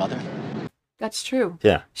saw his mother. That's true.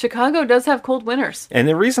 Yeah. Chicago does have cold winters. And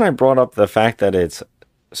the reason I brought up the fact that it's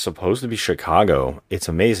supposed to be Chicago, it's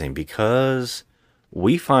amazing because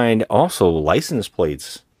we find also license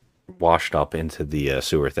plates washed up into the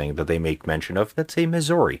sewer thing that they make mention of that say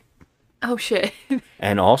Missouri. Oh, shit.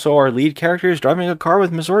 And also our lead character is driving a car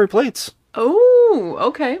with Missouri plates. Oh,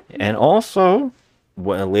 okay. And also,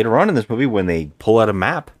 later on in this movie, when they pull out a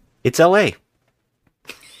map, it's L.A.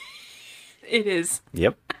 It is.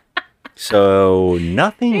 Yep. So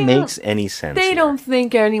nothing makes any sense. They here. don't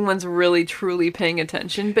think anyone's really truly paying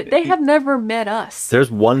attention, but they have never met us.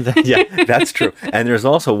 There's one thing. Yeah, that's true. And there's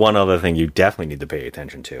also one other thing you definitely need to pay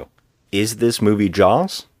attention to. Is this movie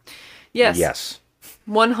Jaws? Yes. Yes.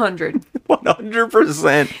 100.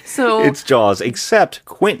 100%. So it's Jaws, except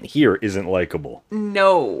Quint here isn't likable.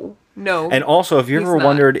 No. And also, if you he's ever not.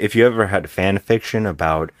 wondered if you ever had fan fiction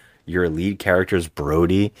about your lead character's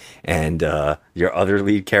Brody and your other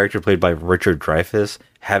lead character played by Richard Dreyfuss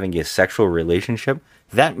having a sexual relationship,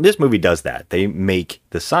 this movie does that. They make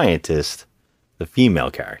the scientist the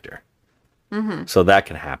female character. Mm-hmm. So that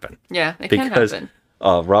can happen. Yeah, it can because happen.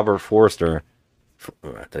 Robert Forster,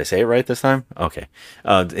 did I say it right this time? Okay.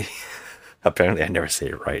 Apparently I never say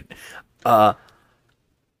it right.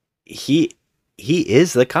 He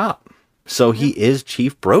is the cop. So he is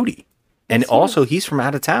Chief Brody. And also he's from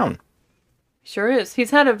out of town. Sure is.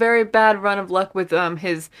 He's had a very bad run of luck with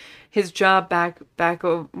his job back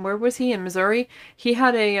where was he, in Missouri? He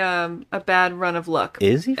had a bad run of luck.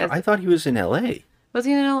 Is he? I thought he was in LA. Was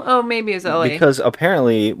he in LA? Oh, maybe it was LA. Because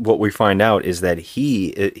apparently what we find out is that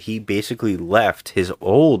he basically left his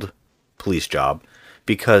old police job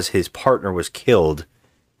because his partner was killed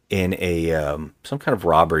in a some kind of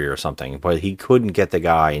robbery or something, but he couldn't get the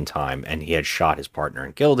guy in time, and he had shot his partner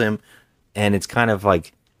and killed him, and it's kind of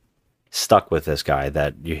like stuck with this guy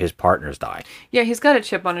that his partners die. Yeah, he's got a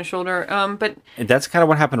chip on his shoulder. But And that's kind of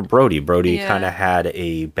what happened to Brody. Brody Yeah. kind of had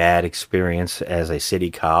a bad experience as a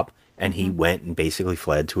city cop, and he went and basically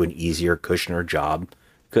fled to an easier, cushion job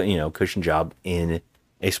in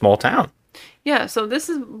a small town. yeah, so this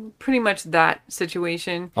is pretty much that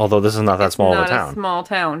situation. Although this is not that small of a Not town. a small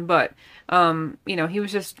town, but he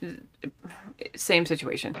was just same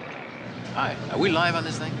situation. Hi, are we live on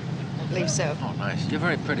this thing? I believe so. Oh, nice. You're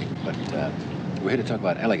very pretty. But we're here to talk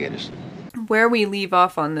about alligators. Where we leave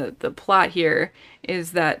off on the plot here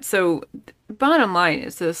is that, so bottom line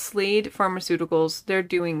is the Slade Pharmaceuticals, they're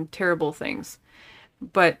doing terrible things.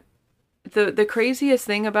 But the craziest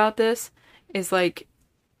thing about this is like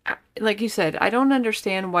you said, I don't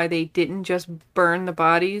understand why they didn't just burn the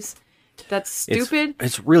bodies. That's stupid.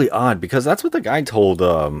 It's really odd because that's what the guy told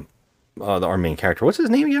our main character. What's his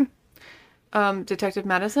name again? Detective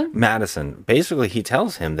Madison? Madison. Basically, he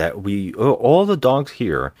tells him that all the dogs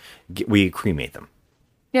here, we cremate them.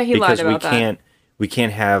 Yeah, he lied about that. We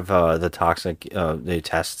can't have the toxic the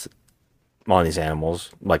tests on these animals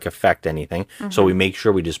like affect anything. So we make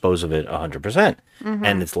sure we dispose of it 100%,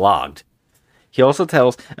 and it's logged. He also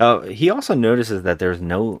notices that there's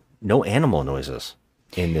no animal noises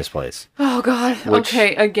in this place. Oh God. Which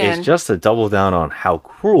Okay, again. is just to double down on how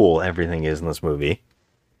cruel everything is in this movie.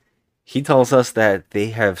 He tells us that they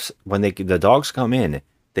have, when the dogs come in,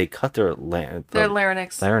 they cut their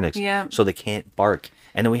larynx. Yeah. so they can't bark.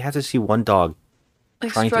 And then we have to see one dog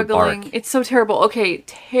Like trying struggling. to bark. It's so terrible. Okay,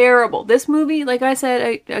 terrible. This movie, like I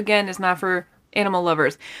said, again, is not for animal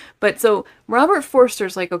lovers. But so Robert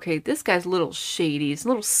Forster's like, okay, this guy's a little shady. He's a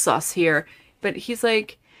little sus here. But he's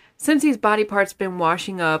like, since these body parts been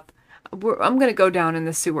washing up, I'm going to go down in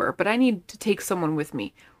the sewer, but I need to take someone with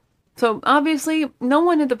me. So obviously, no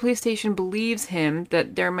one at the police station believes him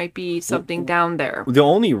that there might be something down there. The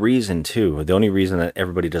only reason that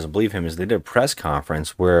everybody doesn't believe him is they did a press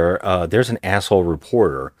conference where there's an asshole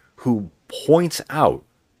reporter who points out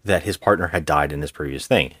that his partner had died in this previous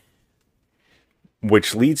thing,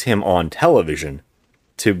 which leads him on television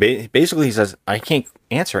to basically he says, I can't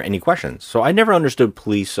answer any questions. So I never understood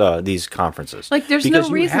police these conferences. Like, there's because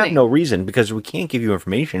no you have reasoning. no reason, because we can't give you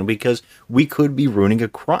information because we could be ruining a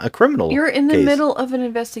criminal. You're in the case. middle of an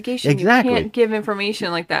investigation. Exactly. You can't give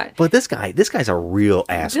information like that. But this guy's a real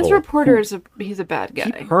asshole. This reporter he's a bad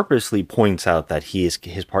guy. He purposely points out that his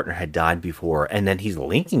partner had died before, and then he's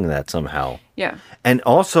linking that somehow. Yeah. And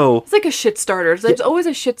also, It's like a shit starter. There's always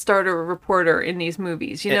a shit starter reporter in these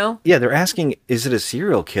movies, you know? yeah, they're asking, is it a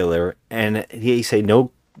serial killer? And they say,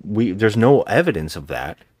 no, there's no evidence of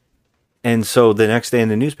that. And so the next day in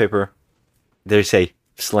the newspaper, they say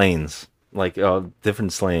slayings, like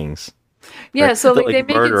different slayings. Yeah, Right? so like, Like they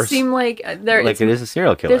make murders. it seem like Like it is a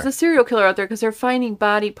serial killer. There's a serial killer out there because they're finding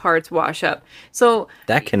body parts wash up. So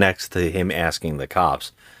That connects to him asking the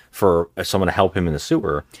cops for someone to help him in the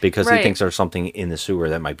sewer because he Right. thinks there's something in the sewer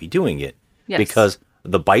that might be doing it. Yes. Because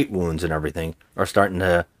the bite wounds and everything are starting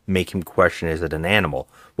to make him question, is it an animal?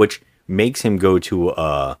 Which makes him go to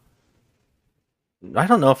I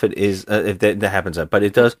don't know if it is if that happens, but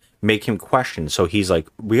it does make him question. So he's like,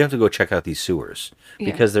 we have to go check out these sewers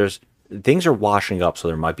Yeah. because things are washing up, so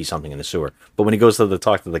there might be something in the sewer. But when he goes to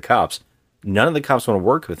talk to the cops, none of the cops want to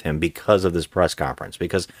work with him because of this press conference,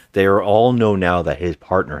 because they all know now that his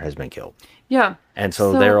partner has been killed. yeah. And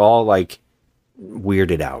so they're all like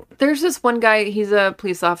weirded out. There's this one guy, he's a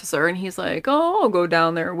police officer, and he's like, oh, I'll go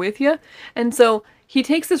down there with you. And so he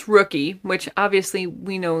takes this rookie, which obviously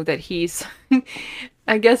we know that he's,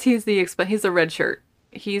 I guess he's the red shirt.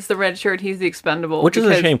 He's the red shirt, he's the expendable. Which is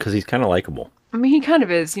a shame because he's kind of likable. I mean, he kind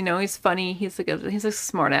of is, he's funny, he's a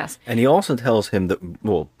smart ass. And he also tells him that,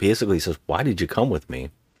 well, basically he says, why did you come with me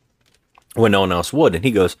when no one else would? And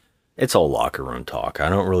he goes, it's all locker room talk. I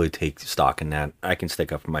don't really take stock in that. I can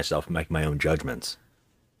stick up for myself and make my own judgments.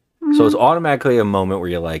 So it's automatically a moment where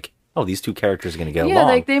you're like, oh, these two characters are going to get Yeah, along.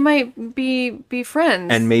 like they might be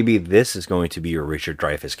friends. And maybe this is going to be your Richard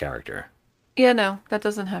Dreyfuss character. Yeah, no, that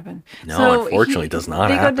doesn't happen. No, unfortunately, it does not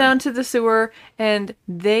They happen. go down to the sewer, and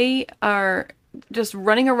they are just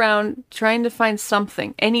running around trying to find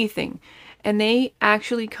something, anything. And they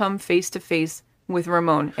actually come face to face with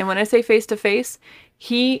Ramon. And when I say face to face,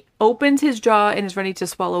 he opens his jaw and is ready to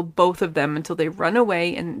swallow both of them until they run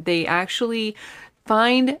away, and they actually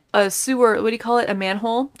find a sewer, what do you call it, a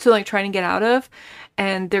manhole to like try to get out of.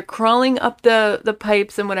 And they're crawling up the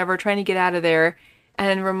pipes and whatever, trying to get out of there.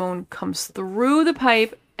 And Ramon comes through the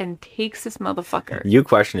pipe and takes this motherfucker. You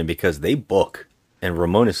question it because they book, and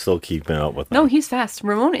Ramon is still keeping up with them. No, he's fast.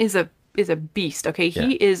 Ramon is a beast. Okay,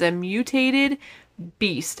 he Yeah. is a mutated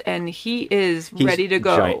beast, and he is ready to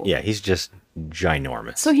go. He's just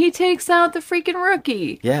ginormous. So he takes out the freaking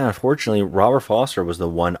rookie. Yeah, unfortunately, Robert Foster was the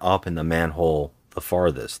one up in the manhole the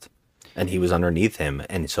farthest, and he was underneath him,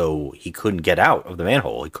 and so he couldn't get out of the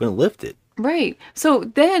manhole. He couldn't lift it. Right. So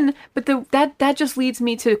then, but that just leads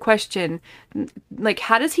me to question, like,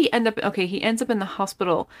 how does he end up? Okay, he ends up in the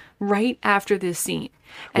hospital right after this scene.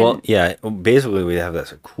 And Well, yeah, basically we have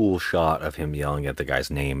this cool shot of him yelling at the guy's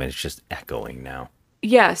name, and it's just echoing now.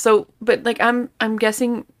 yeah. So, but like, I'm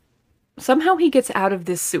guessing somehow he gets out of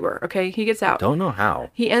this sewer. Okay, he gets out. Don't know how.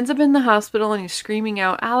 He ends up in the hospital and he's screaming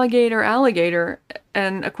out, "Alligator, alligator."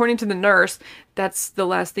 And according to the nurse, that's the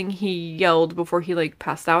last thing he yelled before he like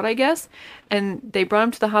passed out, I guess. And they brought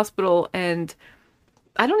him to the hospital, and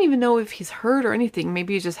I don't even know if he's hurt or anything.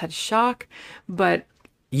 Maybe he just had shock, but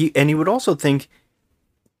And you would also think,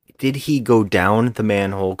 did he go down the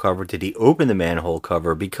manhole cover? Did he open the manhole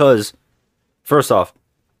cover? Because, first off,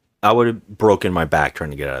 I would have broken my back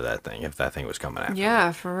trying to get out of that thing if that thing was coming at me.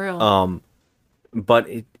 yeah, for real. But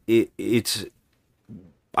it's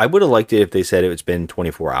I would have liked it if they said it's been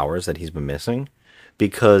 24 hours that he's been missing,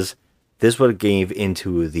 because this would have gave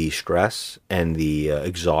into the stress and the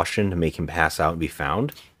exhaustion to make him pass out and be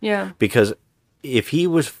found. Yeah. Because if he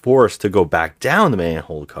was forced to go back down the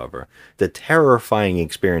manhole cover, the terrifying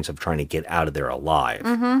experience of trying to get out of there alive,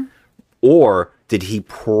 Mm-hmm. or did he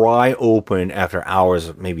pry open after hours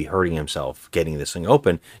of maybe hurting himself getting this thing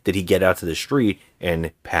open? Did he get out to the street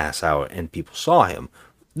and pass out and people saw him?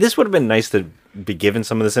 This would have been nice to be given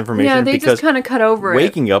some of this information. Yeah, they because just kind of cut over it.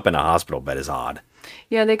 waking up in a hospital bed is odd.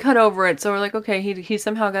 Yeah, they cut over it. So we're like, okay, he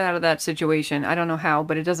somehow got out of that situation. I don't know how,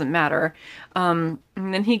 but it doesn't matter. And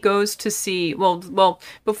then he goes to see, well,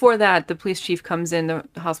 before that, the police chief comes in the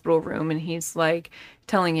hospital room and he's like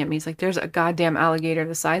telling him, he's like, there's a goddamn alligator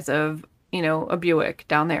the size of, a Buick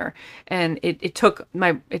down there. And it took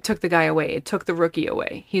the guy away. It took the rookie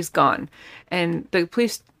away. He's gone. And the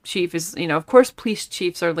police chief is, of course, police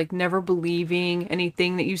chiefs are like never believing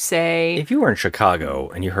anything that you say. If you were in Chicago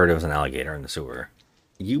and you heard it was an alligator in the sewer,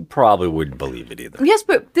 you probably wouldn't believe it either. Yes,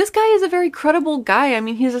 but this guy is a very credible guy. I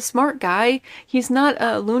mean, he's a smart guy. He's not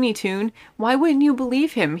a Looney Tune. Why wouldn't you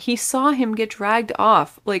believe him? He saw him get dragged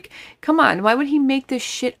off. Like, come on. Why would he make this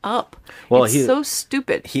shit up? Well, it's so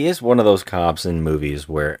stupid. He is one of those cops in movies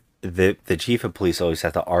where the chief of police always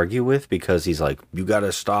has to argue with, because he's like, you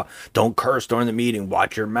gotta stop, don't curse during the meeting,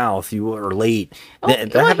 watch your mouth, you are late.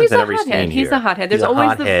 That happens in every scene here. He's a hothead. There's He's a always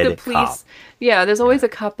hothead the police. cop. Yeah, there's always a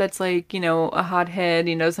cop that's like, a hothead,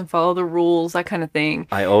 doesn't follow the rules, that kind of thing.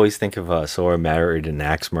 I always think of Sora Married an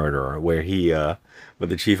Axe Murderer, where where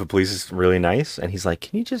the chief of police is really nice, and he's like,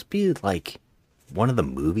 can you just be like one of the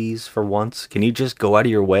movies for once? Can you just go out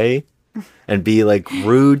of your way and be like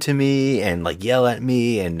rude to me and like yell at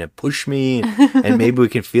me and push me, and maybe we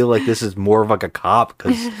can feel like this is more of like a cop,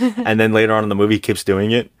 and then later on in the movie he keeps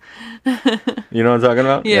doing it. You know what I'm talking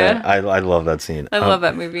about? Yeah. I love that scene. I love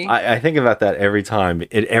that movie. I think about that every time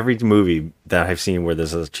in every movie that I've seen where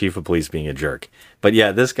there's a chief of police being a jerk. But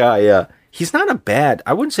yeah, this guy, he's not a bad.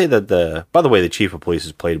 I wouldn't say that by the way, the chief of police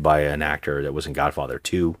is played by an actor that was in Godfather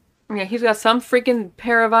 2. Yeah, he's got some freaking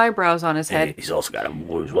pair of eyebrows on his head. And he's also got a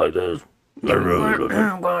voice like this. Got a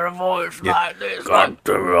voice like this. Got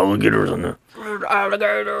alligators in there.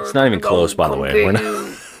 Alligator. It's not even close, by the way. We're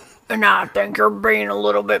not. And I think you're being a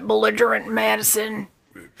little bit belligerent, Madison.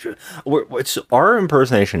 Our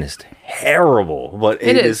impersonation is terrible, but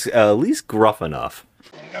it is at least gruff enough.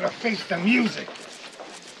 You gotta face the music.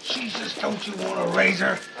 Jesus, don't you want a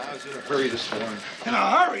razor? I was in a hurry this morning. In a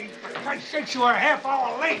hurry? For Christ's sake, you are a half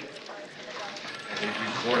hour late. These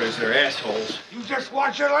reporters, they're assholes. You just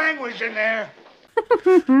watch your language in there.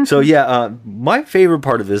 So yeah, my favorite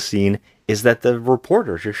part of this scene is that the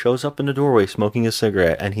reporter just shows up in the doorway smoking a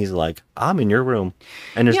cigarette, and he's like, I'm in your room,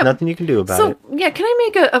 and there's nothing you can do about it. Yeah, can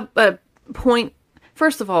I make a point?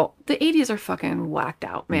 First of all, the 80s are fucking whacked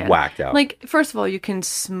out, man. Whacked out. Like, first of all, you can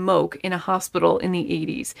smoke in a hospital in the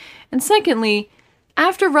 80s. And secondly,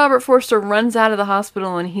 after Robert Forster runs out of the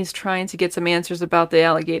hospital and he's trying to get some answers about the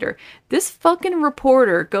alligator, this fucking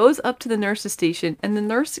reporter goes up to the nurse's station, and the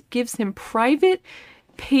nurse gives him private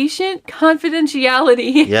patient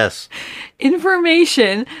confidentiality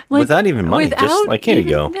information, like, without even money, just like, here you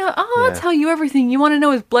go. No, I'll tell you everything. You want to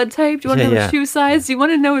know his blood type? Do you want to know his shoe size? Do you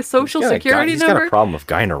want to know his social security he's number? got a problem with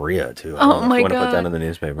gonorrhea too. Oh my I want god! to put that in the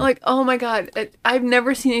newspaper. Like, oh my god, I've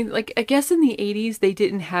never seen it. Like, I guess in the 80s they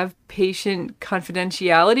didn't have patient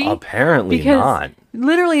confidentiality. Apparently not.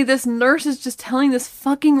 Literally, this nurse is just telling this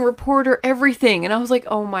fucking reporter everything. And I was like,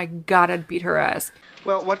 oh my God, I'd beat her ass.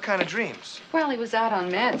 Well, what kind of dreams? Well, he was out on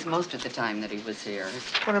meds most of the time that he was here.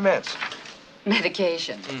 What are meds?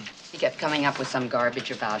 Medication. He kept coming up with some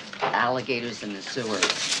garbage about alligators in the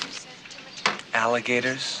sewers.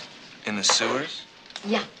 Alligators in the sewers?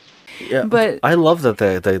 Yeah. Yeah, but I love that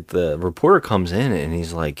the reporter comes in and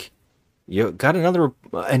he's like, "You got another,"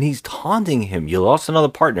 and he's taunting him. You lost another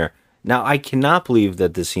partner. Now I cannot believe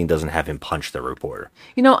that this scene doesn't have him punch the reporter.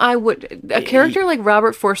 You know, a character like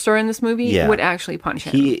Robert Forster in this movie Yeah. would actually punch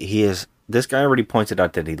him. He is. This guy already pointed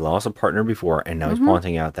out that he lost a partner before, and now he's Mhm.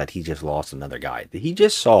 pointing out that he just lost another guy. He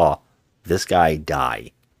just saw this guy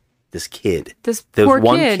die. This kid. This There's poor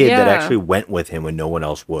one kid, that yeah. actually went with him when no one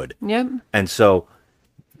else would. Yep. And so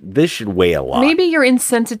this should weigh a lot. Maybe your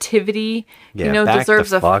insensitivity, Yeah, back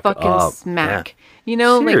deserves the a fuck fucking up. smack. Yeah. You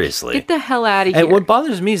know, Seriously. like, get the hell out of here. And what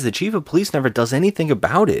bothers me is the chief of police never does anything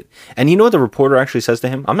about it. And you know what the reporter actually says to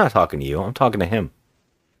him? I'm not talking to you. I'm talking to him.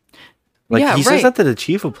 Like, Yeah, he says right. that to the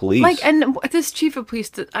chief of police. Like, and this chief of police,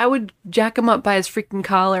 I would jack him up by his freaking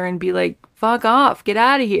collar and be like, fuck off, get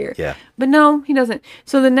out of here. Yeah. But no, he doesn't.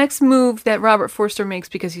 So the next move that Robert Forster makes,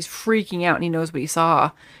 because he's freaking out and he knows what he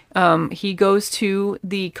saw, he goes to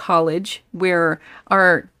the college where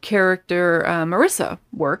our character, Marissa,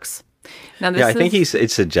 works. Now, this Yeah, I think is- it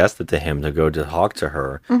suggested to him to go to talk to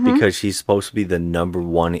her Mhm. because she's supposed to be the number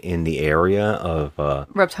one in the area of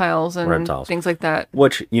reptiles and reptiles. things like that.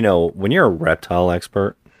 Which, you know, when you're a reptile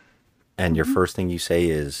expert and your Mhm. first thing you say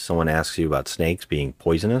is someone asks you about snakes being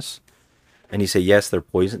poisonous, and you say, yes, they're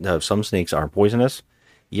poison. Some snakes aren't poisonous.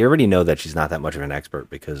 You already know that she's not that much of an expert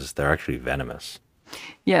because they're actually venomous.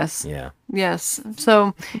 Yes. Yeah. Yes.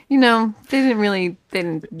 So, you know, they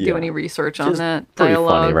didn't do Yeah. any research on Just that pretty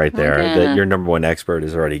dialogue. funny right there Like, that your number one expert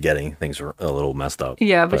is already getting things a little messed up.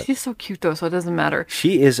 Yeah, but she's so cute though, so it doesn't matter.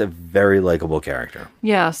 She is a very likable character.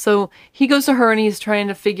 Yeah, so he goes to her and he's trying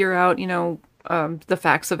to figure out, the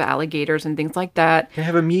facts of alligators and things like that. They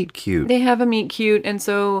have a meet cute. They have a meet cute, and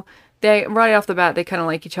so they right off the bat they kind of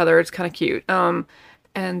like each other. It's kind of cute.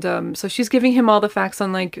 So she's giving him all the facts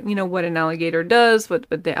on what an alligator does, what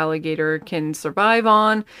the alligator can survive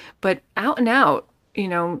on, but out and out,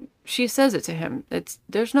 she says it to him.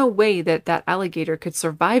 There's no way that alligator could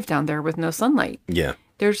survive down there with no sunlight. Yeah.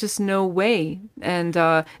 There's just no way. And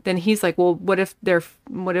then he's like, well, what if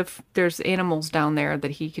there's animals down there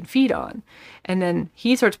that he can feed on? And then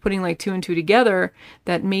he starts putting like two and two together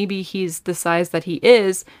that maybe he's the size that he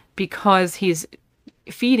is because he's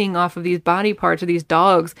feeding off of these body parts of these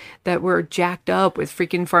dogs that were jacked up with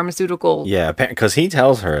freaking pharmaceutical. Yeah, because he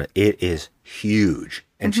tells her it is huge.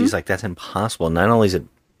 And she's Mhm. like, that's impossible. Not only is it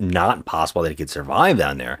not possible that he could survive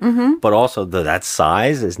down there, Mhm. but also that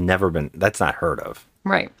size that's not heard of.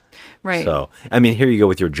 Right. Right. So, I mean, here you go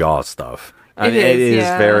with your Jaws stuff. It it is, is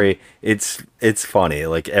yeah. very, it's funny.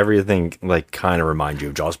 Like everything, like kind of reminds you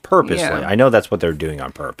of Jaws purposely. Yeah. I know that's what they're doing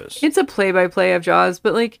on purpose. It's a play-by-play of Jaws,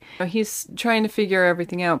 but he's trying to figure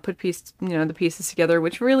everything out, put the pieces together,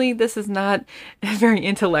 which really this is not a very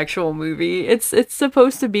intellectual movie. It's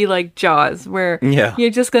supposed to be like Jaws, where Yeah.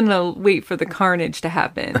 you're just gonna wait for the carnage to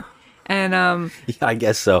happen. And Yeah, I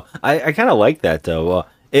guess so. I kind of like that though.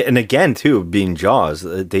 And again, too, being Jaws,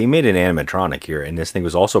 they made an animatronic here, and this thing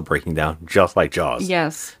was also breaking down just like Jaws.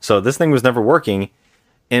 Yes. So this thing was never working.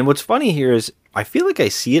 And what's funny here is I feel like I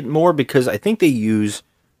see it more because I think they use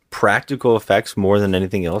practical effects more than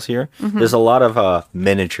anything else here. Mhm. There's a lot of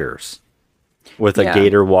miniatures with a Yeah.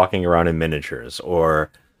 gator walking around in miniatures,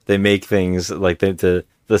 or they make things like the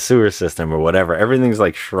sewer system or whatever. Everything's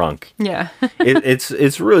like shrunk. Yeah.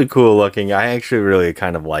 It's really cool looking. I actually really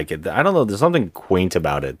kind of like it. I don't know. There's something quaint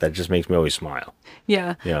about it that just makes me always smile.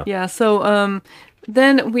 Yeah. Yeah. Yeah. So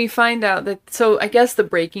then we find out that, so I guess the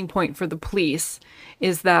breaking point for the police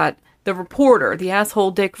is that the reporter, the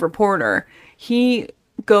asshole dick reporter, he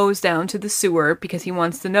goes down to the sewer because he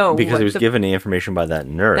wants to know Because what he was given the information by that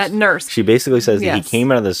nurse. That nurse. She basically says that he Yes.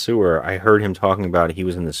 came out of the sewer. I heard him talking about he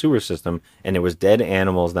was in the sewer system and there was dead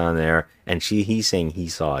animals down there. And he's saying he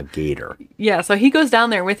saw a gator. Yeah, so he goes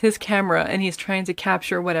down there with his camera and he's trying to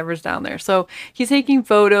capture whatever's down there. So he's taking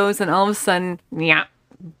photos and all of a sudden, yeah,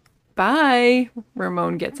 bye,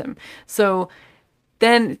 Ramon gets him. So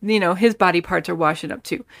then, his body parts are washing up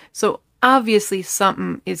too. So obviously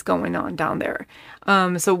something is going on down there.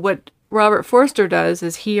 So what Robert Forster does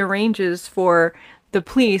is he arranges for the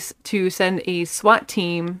police to send a SWAT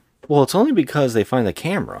team Well, it's only because they find the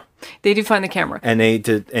camera. They do find the camera. And they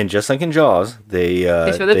did, and just like in Jaws, they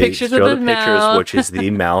show the pictures of the mouth. which is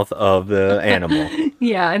the mouth of the animal.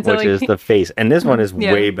 Yeah, and so which is the face. And this one is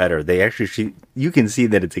Yeah. way better. They actually, you can see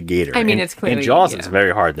that it's a gator. I mean, And it's clearly, in Jaws, yeah. it's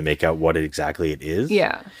very hard to make out what exactly it is.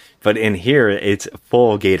 Yeah. But in here, it's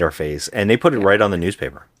full gator face, and they put it right on the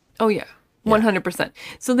newspaper. Oh yeah, 100%.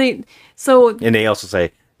 So And they also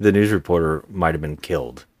say the news reporter might have been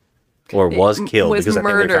killed, or was killed was because I think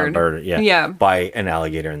they found murdered. murdered. Yeah. By an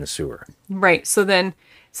alligator in the sewer. right. So then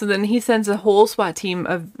he sends a whole SWAT team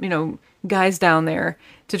of guys down there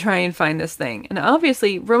to try and find this thing. And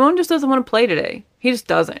obviously, Ramon just doesn't want to play today. He just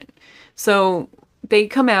doesn't. So they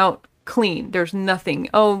come out clean. There's nothing.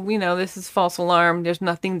 Oh, this is false alarm. There's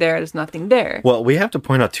nothing there. There's nothing there. Well, we have to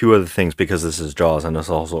point out two other things because this is Jaws, and this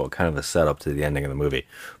is also kind of a setup to the ending of the movie.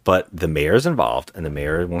 But the mayor's involved, and the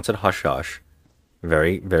mayor wants it hush hush.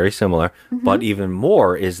 Very, very similar. Mm-hmm. But even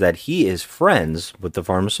more is that he is friends with the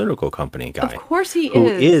pharmaceutical company guy. Of course he who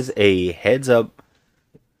is. is a head up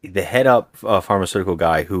pharmaceutical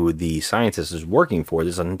guy who the scientist is working for.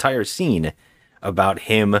 There's an entire scene about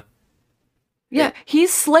him. Yeah,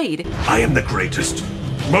 he's Slade. I am the greatest,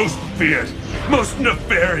 most feared, most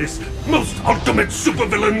nefarious, most ultimate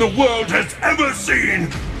supervillain the world has ever seen.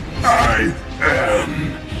 I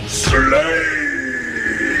am Slade.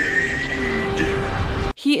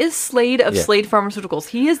 He is Slade of Yeah. Slade Pharmaceuticals.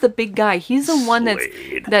 He is the big guy. He's the one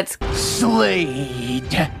that's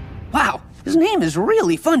Slade. Wow, his name is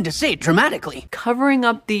really fun to say dramatically. covering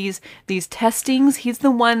up these testings. He's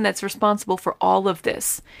the one that's responsible for all of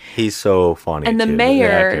this. He's so funny. And the too,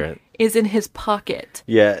 mayor actor. is in his pocket.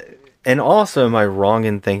 Yeah. And also, am I wrong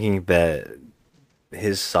in thinking that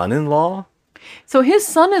his son-in-law? So his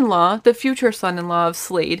son-in-law, the future son-in-law of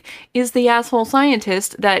Slade, is the asshole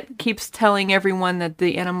scientist that keeps telling everyone that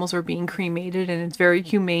the animals are being cremated and it's very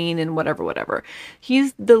humane and whatever.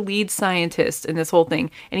 He's the lead scientist in this whole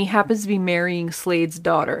thing, and he happens to be marrying Slade's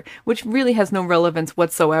daughter, which really has no relevance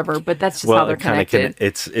whatsoever, but that's just how they're kinda connected.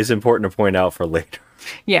 it's important to point out for later.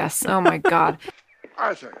 Yes. Oh my God.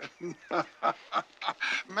 Arthur.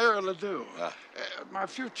 Mary Ledoux. My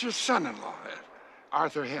future son-in-law,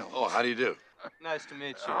 Arthur Hill. Oh, how do you do? Nice to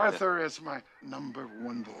meet you. Arthur is my number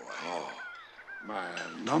one boy. Oh. My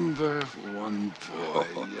number one boy,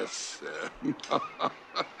 yes, sir.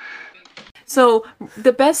 So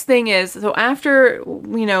the best thing is, so after,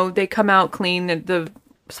 they come out clean, the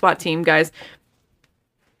SWAT team guys,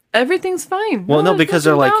 everything's fine. Well, no, there's because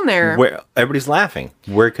they're nothing like, down there. where everybody's laughing.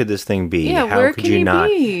 Where could this thing be? Yeah, How where could can you he not?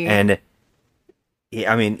 be? And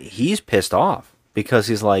I mean, he's pissed off because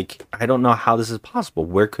he's like, I don't know how this is possible.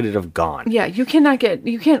 Where could it have gone? Yeah, you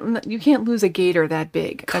can't lose a gator that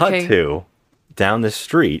big. Cut okay? to down the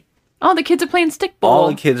street. Oh, the kids are playing stickball. All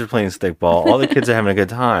the kids are playing stickball. All the kids are having a good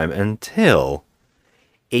time until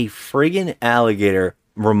a friggin' alligator,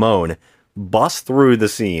 Ramon, busts through the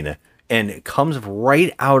scene and comes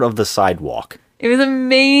right out of the sidewalk. It was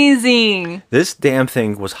amazing. This damn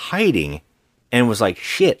thing was hiding and was like,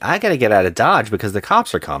 shit, I gotta get out of Dodge because the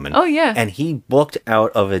cops are coming. Oh, yeah. And he booked out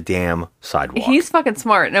of a damn sidewalk. He's fucking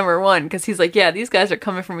smart, number one, because he's like, yeah, these guys are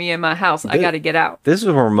coming for me in my house. I got to get out. This is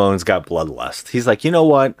where Ramon's got bloodlust. He's like, you know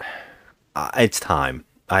what? It's time.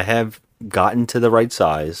 I have gotten to the right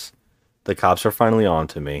size. The cops are finally on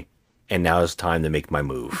to me. And now it's time to make my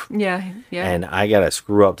move. Yeah. And I gotta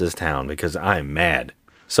screw up this town because I'm mad.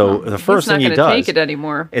 So the first thing he He's not gonna does take it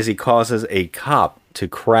anymore. is he causes a cop to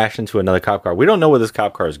crash into another cop car. We don't know where this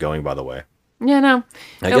cop car is going, by the way. Yeah, no.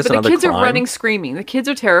 I No, guess but the another kids are crime. running screaming. The kids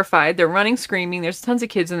are terrified. They're running screaming. There's tons of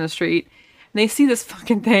kids in the street. And they see this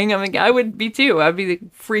fucking thing. I mean, I would be too. I'd be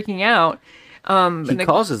like, freaking out. He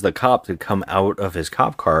causes the cop to come out of his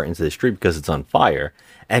cop car into the street because it's on fire,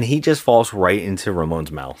 and he just falls right into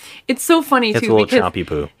Ramon's mouth. It's so funny, It's too, a little because chompy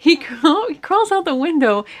poo. he crawls out the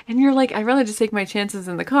window, and you're like, I'd rather just take my chances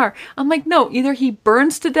in the car. I'm like, no, either he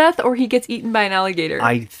burns to death or he gets eaten by an alligator.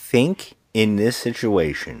 I think in this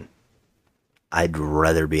situation, I'd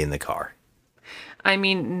rather be in the car. I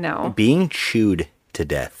mean, no. Being chewed to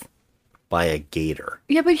death by a gator.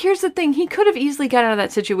 Yeah, but here's the thing. He could have easily got out of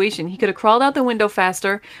that situation. He could have crawled out the window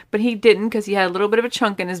faster, but he didn't because he had a little bit of a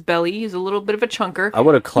chunk in his belly. He's a little bit of a chunker. I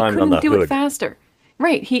would have climbed on the He couldn't do it hood. faster.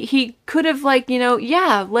 Right. He could have, like,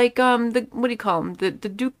 the what do you call them? The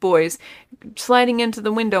Duke boys sliding into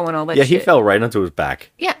the window and all that Yeah, shit. he fell right onto his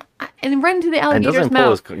back. Yeah, and right into the And alligator's doesn't pull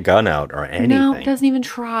mouth. his gun out or anything. No, doesn't even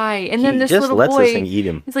try. And then He this just little lets boy this thing eat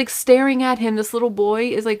him. is like staring at him. This little boy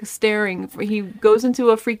is like staring. He goes into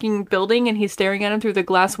a freaking building and he's staring at him through the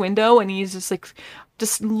glass window and he's just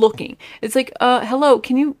looking. It's like, hello,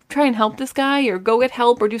 can you try and help this guy or go get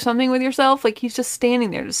help or do something with yourself? Like he's just standing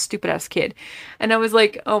there, this stupid ass kid. And I was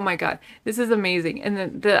like, oh my God, this is amazing. And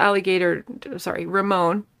then the alligator, sorry,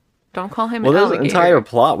 Ramon, don't call him Well, an this alligator. entire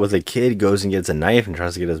plot was a kid goes and gets a knife and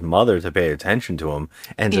tries to get his mother to pay attention to him,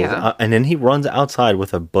 and says, Yeah. and then he runs outside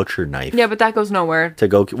with a butcher knife Yeah, but that goes nowhere. to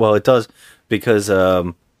go. Well, it does because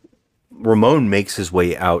Ramon makes his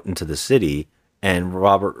way out into the city, and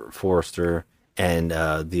Robert Forster and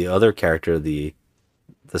the other character, the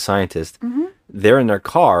scientist, they're in their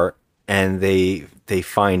car and they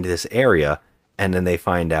find this area, and then they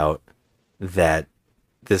find out that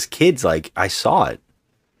this kid's like, I saw it.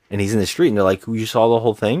 And he's in the street, and they're like, you saw the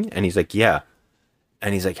whole thing? And he's like, yeah.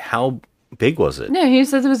 And he's like, how big was it? Yeah, he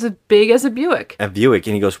says it was as big as a Buick. A Buick.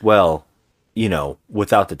 And he goes, well,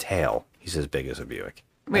 without the tail, he's as big as a Buick.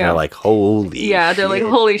 And Yeah. they're like, holy Yeah, they're like, shit.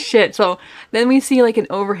 holy shit. So then we see like an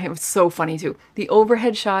overhead. It's so funny too. The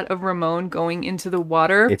overhead shot of Ramon going into the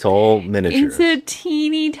water. It's all miniature. It's a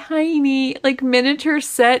teeny tiny, like miniature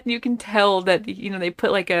set. You can tell that, they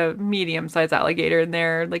put like a medium sized alligator in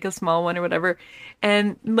there, like a small one or whatever,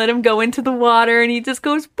 and let him go into the water. And he just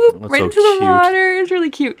goes boop That's right so into the cute. water. It's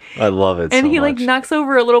really cute. I love it And so he like much. knocks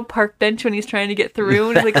over a little park bench when he's trying to get through.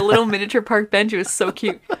 And it's like a little miniature park bench. It was so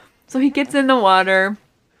cute. So he gets in the water.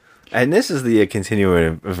 And this is the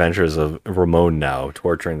continuing adventures of Ramon now,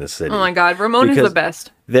 torturing the city. Oh my God, Ramon is the Because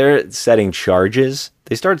best. They're setting charges.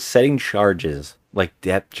 They start setting charges, like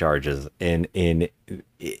depth charges, in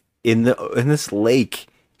this lake,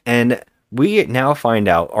 and we now find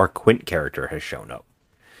out our Quint character has shown up,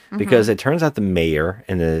 because it turns out the mayor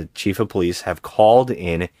and the chief of police have called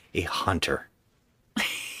in a hunter.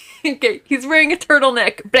 Okay, he's wearing a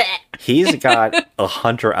turtleneck. Blah. He's got a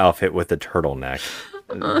hunter outfit with a turtleneck.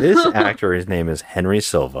 This actor, his name is Henry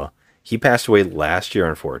Silva. He passed away last year,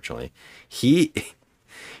 unfortunately. He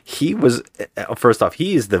was, first off,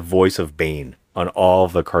 he is the voice of Bane on all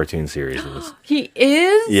of the cartoon series. He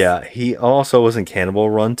is? Yeah, he also was in Cannibal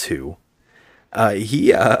Run 2.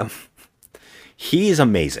 He's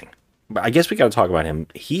amazing. But I guess we got to talk about him.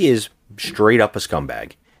 He is straight up a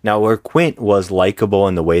scumbag. Now, where Quint was likable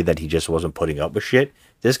in the way that he just wasn't putting up with shit,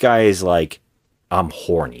 this guy is like, I'm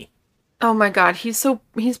horny. Oh my God, he's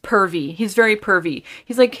pervy. He's very pervy.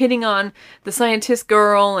 He's like hitting on the scientist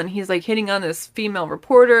girl, and he's like hitting on this female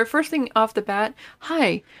reporter. First thing off the bat,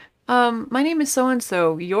 hi, my name is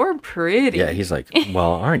so-and-so. You're pretty. Yeah, he's like,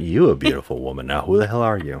 well, aren't you a beautiful woman? Now, who the hell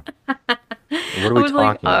are you? What are we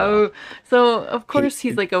talking about? Oh, so of course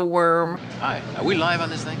he's like a worm. Hi, are we live on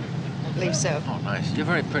this thing? I believe so. Oh, nice. You're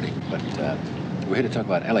very pretty. But we're here to talk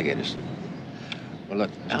about alligators. Well,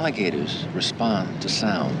 look, alligators respond to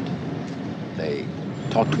sound. They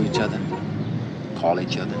talk to each other, call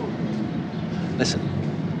each other. Listen.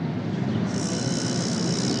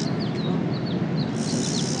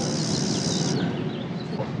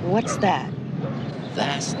 What's that?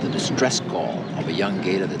 That's the distress call of a young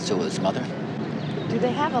gator that's ill with its mother. Do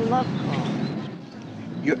they have a love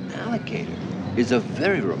call? Your alligator is a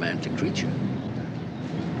very romantic creature.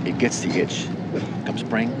 It gets the itch come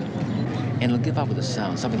spring, and it'll give out with a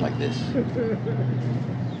sound, something like this.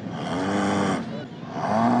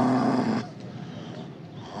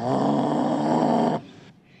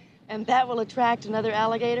 And that will attract another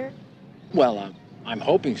alligator? Well, I'm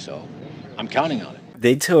hoping so. I'm counting on it.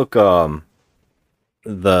 They took our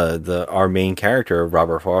main character,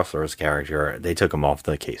 Robert Foster's character, they took him off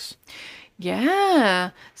the case.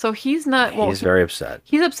 Yeah. So he's not. Well, He's very upset.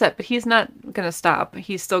 He's upset, but he's not gonna stop.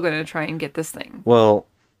 He's still gonna try and get this thing. Well,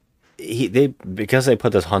 because they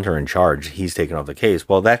put this hunter in charge, he's taken off the case.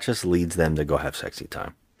 Well, that just leads them to go have sexy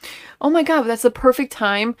time. Oh my God, that's the perfect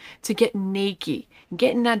time to get naked,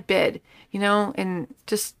 get in that bed, and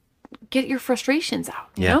just get your frustrations out,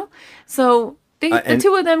 you know? So the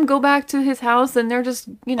two of them go back to his house and they're just,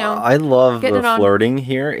 I love getting the it on. flirting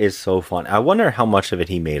here is so fun. I wonder how much of it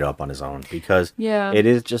he made up on his own, because Yeah. it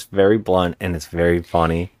is just very blunt and it's very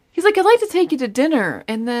funny. He's like, I'd like to take you to dinner.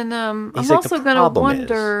 And then I'm He's like, also "The going to problem is-"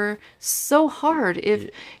 wonder so hard if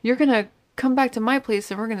you're going to come back to my place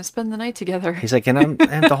and we're going to spend the night together. He's like, and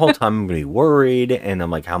the whole time I'm going to be worried. And I'm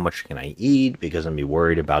like, how much can I eat? Because I'm going to be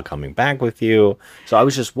worried about coming back with you. So I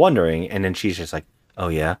was just wondering. And then she's just like, oh,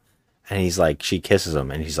 yeah. And he's like, she kisses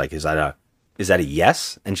him. And he's like, is that a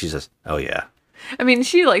yes? And she says, oh, yeah. I mean,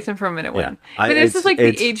 she likes him for a minute when, but it's just like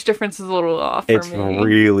the age difference is a little off for It's me.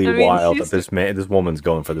 really I mean, wild that this woman's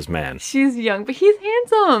going for this man. She's young, but he's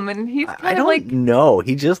handsome, and he's I kind of don't like know.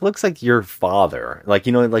 He just looks like your father, like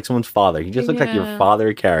like someone's father. He just looks like your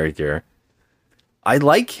father character. I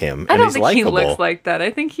like him. I and don't he's think likable. he looks like that.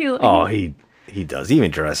 I think he. Oh, he does. He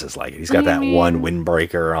even dresses like it. He's got that one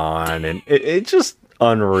windbreaker on, and it's just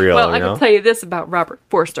unreal. Well, I you know? can tell you this about Robert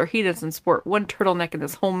Forster: he doesn't sport one turtleneck in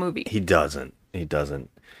this whole movie. He doesn't. He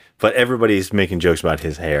doesn't. But everybody's making jokes about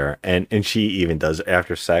his hair, and she even does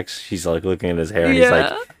after sex. She's like looking at his hair,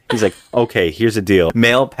 and he's like, okay, here's the deal: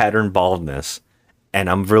 male pattern baldness,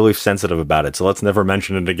 and I'm really sensitive about it, so let's never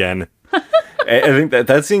mention it again. I think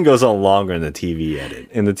that scene goes on longer in the TV edit.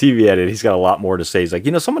 In the TV edit, he's got a lot more to say. He's like,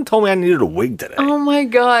 someone told me I needed a wig today. Oh my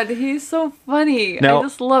god, he's so funny. Now, I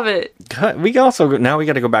just love it. We got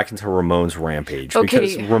to go back into Ramon's rampage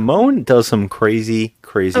because Okay. Ramon does some crazy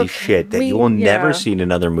shit that you will never see in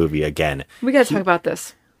another movie again. We gotta talk about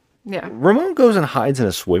this. Yeah. Ramon goes and hides in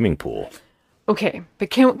a swimming pool. Okay,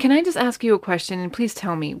 but can I just ask you a question and please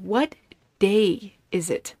tell me what day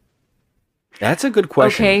is it? That's a good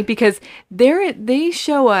question. Okay, because they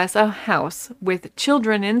show us a house with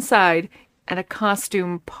children inside at a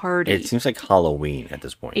costume party. It seems like Halloween at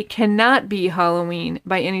this point. It cannot be Halloween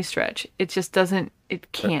by any stretch. It just doesn't.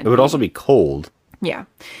 It can't. It would also be cold. Yeah.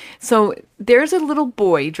 So there's a little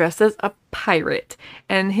boy dressed as a pirate,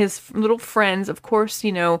 and his little friends, of course,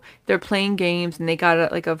 they're playing games, and they got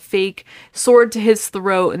a fake sword to his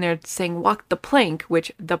throat, and they're saying, walk the plank,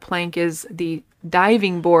 which the plank is the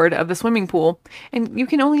diving board of the swimming pool. And you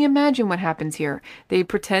can only imagine what happens here. They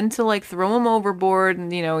pretend to throw him overboard,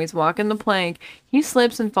 and he's walking the plank. He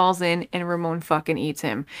slips and falls in, and Ramon fucking eats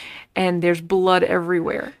him. And there's blood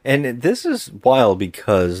everywhere. And this is wild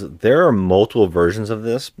because there are multiple versions of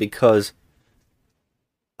this, because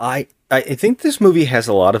I think this movie has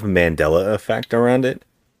a lot of Mandela effect around it.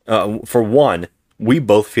 For one, we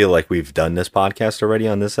both feel like we've done this podcast already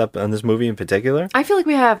on this movie in particular. I feel like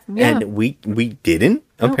we have, yeah. And we didn't,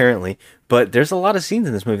 apparently. But there's a lot of scenes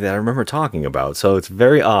in this movie that I remember talking about, so it's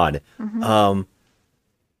very odd. Mm-hmm.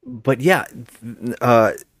 But yeah,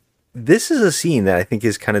 this is a scene that I think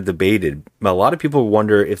is kind of debated. A lot of people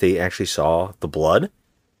wonder if they actually saw the blood.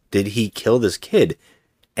 Did he kill this kid?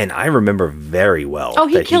 And I remember very well that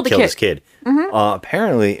he killed this kid. Mm-hmm.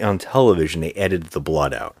 Apparently, on television, they edited the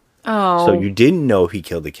blood out. Oh. So you didn't know if he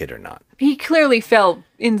killed the kid or not. He clearly fell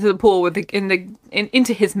into the pool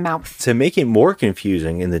into his mouth. To make it more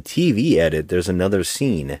confusing, in the TV edit, there's another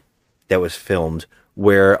scene that was filmed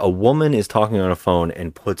where a woman is talking on a phone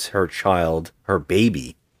and puts her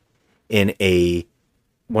baby, in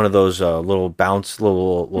one of those little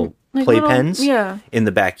playpens in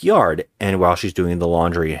the backyard, and while she's doing the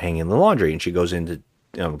laundry, hanging the laundry, and she goes in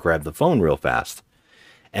to grab the phone real fast,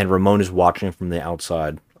 and Ramon is watching from the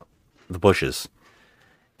outside the bushes,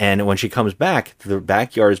 and when she comes back, the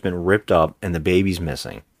backyard has been ripped up and the baby's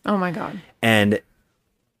missing. Oh my god. And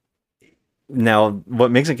now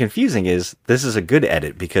what makes it confusing is this is a good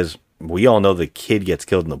edit because we all know the kid gets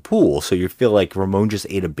killed in the pool, so you feel like Ramon just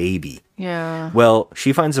ate a baby. Yeah. Well,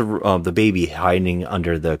 she finds the baby hiding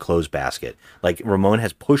under the clothes basket. Like, Ramon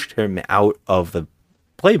has pushed him out of the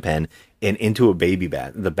playpen and into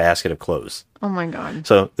the basket of clothes. Oh my god.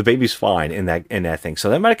 So the baby's fine in that thing. So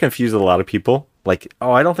that might have confused a lot of people. Like,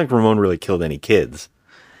 oh, I don't think Ramon really killed any kids.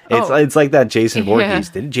 It's like that Jason Voorhees.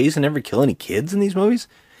 Did Jason ever kill any kids in these movies?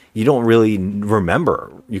 You don't really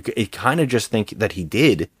remember. You kind of just think that he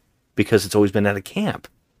did, because it's always been at a camp.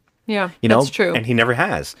 Yeah, that's true. And he never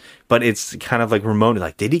has. But it's kind of like Ramon,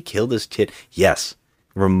 did he kill this kid? Yes.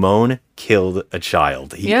 Ramon killed a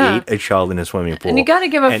child. He ate a child in a swimming pool. And you got to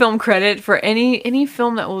give a film credit for any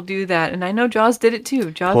film that will do that. And I know Jaws did it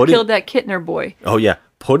too. Jaws killed that Kittner boy. Oh, yeah.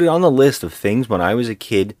 Put it on the list of things when I was a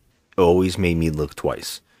kid always made me look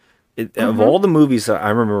twice. Of all the movies that I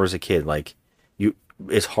remember as a kid,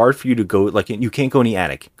 it's hard for you to go, you can't go in the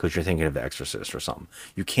attic because you're thinking of The Exorcist or something.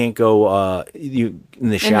 You can't go in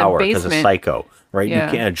the shower because of Psycho, right? Yeah.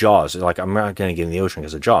 You can't Jaws. I'm not going to get in the ocean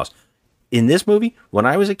because of Jaws. In this movie, when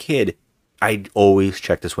I was a kid, I'd always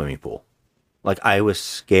check the swimming pool. I was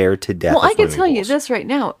scared to death. Well, of I can tell pools. you this right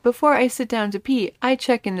now. Before I sit down to pee, I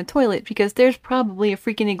check in the toilet because there's probably a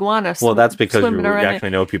freaking iguana Well, that's because swimming you around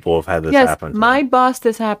actually know people who have had this yes, happen. my boss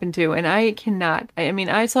this happened to, and I cannot. I mean,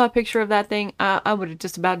 I saw a picture of that thing. I would have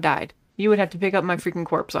just about died. You would have to pick up my freaking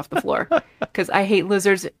corpse off the floor because I hate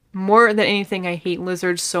lizards more than anything. I hate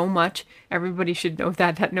lizards so much. Everybody should know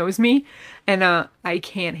that knows me, and I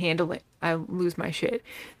can't handle it. I lose my shit.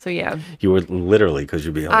 So yeah, You would literally, because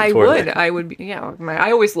you'd be on the I toilet. would. I would be. Yeah,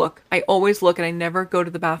 I always look. I always look, and I never go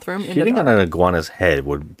to the bathroom in the Hitting on dark. an iguana's head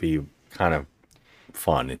would be kind of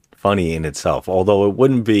funny in itself. Although it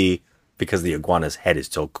wouldn't be because the iguana's head is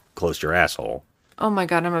so close to your asshole. Oh my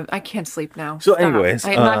god, I can't sleep now. So, Stop. anyways,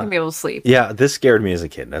 I'm not gonna be able to sleep. Yeah, this scared me as a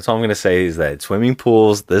kid. That's all I'm gonna say is that swimming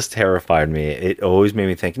pools. This terrified me. It always made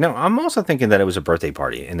me think. No, I'm also thinking that it was a birthday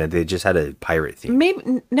party and that they just had a pirate theme.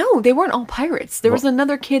 Maybe no, they weren't all pirates. There was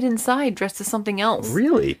another kid inside dressed as something else.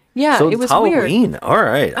 Really? Yeah, so it was Halloween. weird. All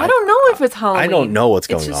right. I don't know if it's Halloween. I don't know what's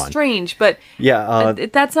going It's just on. strange, but Yeah,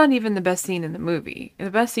 that's not even the best scene in the movie.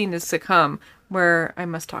 The best scene is to come, where I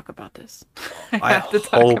must talk about this. I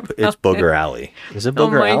hope it's Booger Alley. Is it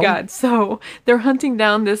Booger Alley? Oh my god! So they're hunting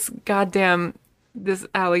down this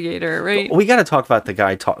alligator, right? We got to talk about the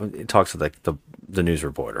guy talks to the news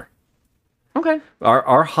reporter. Okay.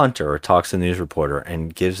 Our hunter talks to the news reporter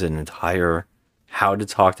and gives an entire how to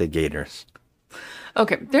talk to gators.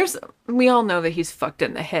 Okay, we all know that he's fucked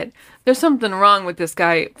in the head. There's something wrong with this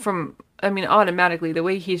guy automatically, the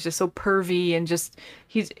way he's just so pervy and just,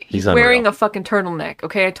 he's wearing unreal. a fucking turtleneck.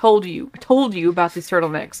 Okay, I told you about these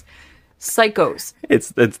turtlenecks. Psychos.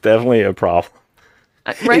 It's definitely a problem.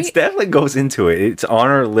 Right? It definitely goes into it. It's on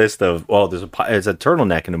our list of, there's a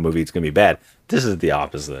turtleneck in a movie, it's going to be bad. This is the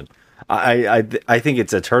opposite. I think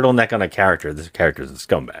it's a turtleneck on a character. This character is a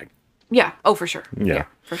scumbag. Yeah. Oh, for sure. Yeah.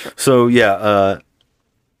 For sure. So, yeah,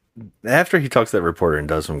 after he talks to that reporter and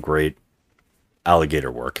does some great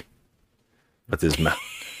alligator work with his mouth,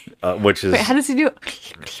 which is... Wait, how does he do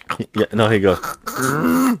it? Yeah, no, he goes...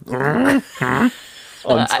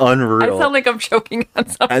 It's unreal. I sound like I'm choking on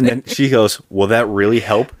something. And then she goes, will that really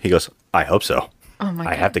help? He goes, I hope so. Oh my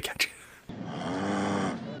God. I have to catch you.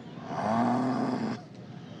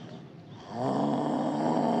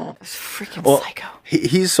 Freaking Well, psycho.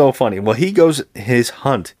 He's so funny. Well, his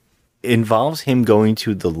hunt involves him going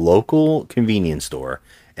to the local convenience store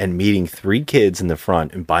and meeting 3 kids in the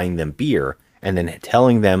front and buying them beer and then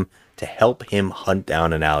telling them to help him hunt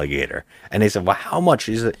down an alligator. And they said, well, how much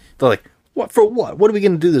is it? They're like, what for what? What are we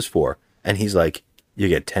going to do this for? And he's like, you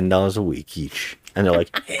get $10 a week each. And they're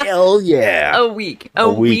like, hell yeah. A week. A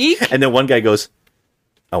week? And then one guy goes,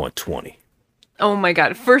 I want 20. Oh my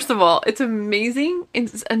God. First of all, it's amazing in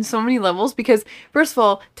so many levels because, first of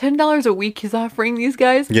all, $10 a week he's offering these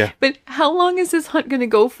guys. Yeah. But how long is this hunt going to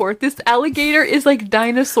go for? This alligator is like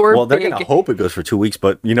dinosaur Well, they're big. going to hope it goes for 2 weeks.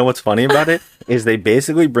 But you know what's funny about it? Is they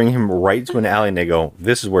basically bring him right to an alley and they go,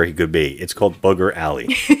 this is where he could be. It's called Booger Alley.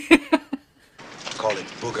 Call it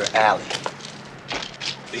Booger Alley.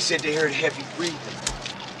 They said they heard heavy breathing.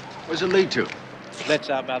 Where's it lead to? Let's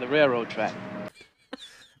out by the railroad track.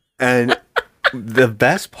 And the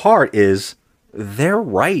best part is they're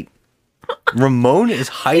right. Ramon is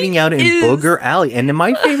hiding out in Booger Alley. And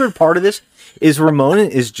my favorite part of this is Ramon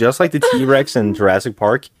is just like the T-Rex in Jurassic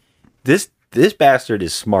Park. This bastard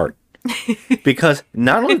is smart. Because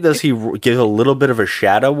not only does he give a little bit of a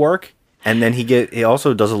shadow work, and then he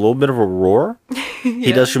also does a little bit of a roar.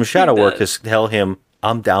 He does some shadow work to tell him,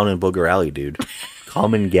 I'm down in Booger Alley, dude.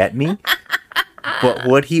 Come and get me. But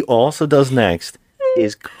what he also does next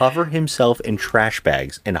is cover himself in trash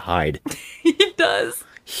bags and hide. He does.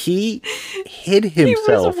 He hid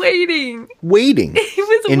himself. He was waiting. He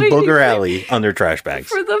was in waiting Booger Alley under trash bags.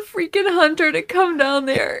 for the freaking hunter to come down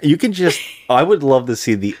there. You can I would love to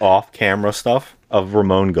see the off-camera stuff of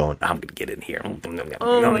Ramon going, I'm going to get in here. I'm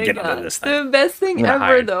Oh going my to get God. under this thing. The best thing I'm ever,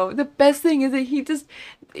 gonna hide. though, the best thing is that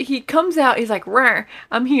he comes out, he's like, "Rawr,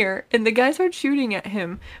 I'm here," and the guy starts shooting at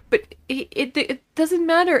him. But it doesn't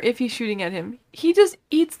matter if he's shooting at him. He just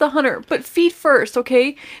eats the hunter, but feet first,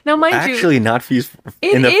 okay? Now, mind Actually, you, not feet.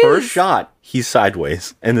 It In the first is. shot, he's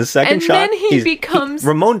sideways. In the second And shot, then he becomes-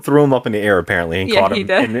 Ramon threw him up in the air apparently and Yeah, caught he him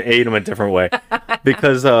did. and ate him a different way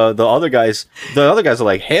because the other guys are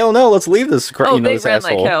like, hell no, let's leave this. they This ran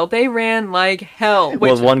asshole. like hell. They ran like hell.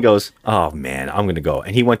 Well, Which, one goes, oh man, I'm gonna go,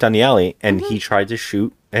 and he went down the alley and Mm-hmm. he tried to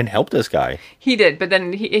shoot and help this guy. he did, but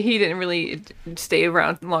then he didn't really stay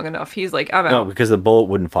around long enough. He's like, I'm out. No, because the bullet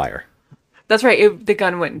wouldn't fire. That's right. The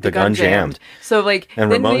gun went. The gun jammed. So like,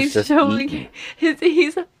 And then they Ramon's just show like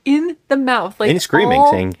he's in the mouth, like And he's screaming,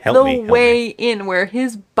 all saying, "Help the me, help way in, where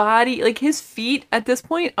his body, like his feet at this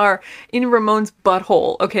point, are in Ramon's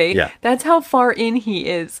butthole. Okay, Yeah. that's how far in he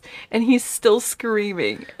is, and he's still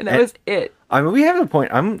screaming, and that was it. I mean, we have a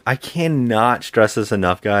point. I cannot stress this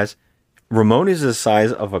enough, guys. Ramon is the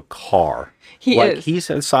size of a car. He is. He's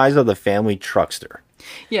the size of the family truckster.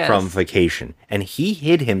 Yes. From Vacation, and he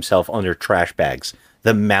hid himself under trash bags.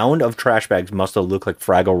 The mound of trash bags must have looked like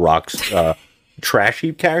Fraggle Rock's trash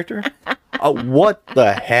heap character. What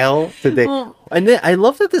the hell did they? Well- And then I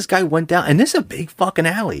love that this guy went down, and this is a big fucking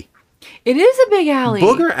alley. It is a big alley.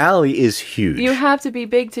 Booger Alley is huge. You have to be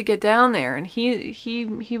big to get down there, and he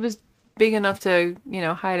was big enough to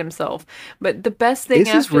hide himself. But the best thing Is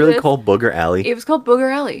this after really this, called Booger Alley? it was called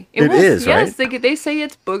Booger Alley. It was, is, yes. right? They say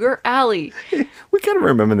it's Booger Alley. We gotta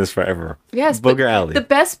remember this forever. Yes, but Booger Alley.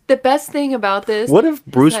 The best thing about this. What if is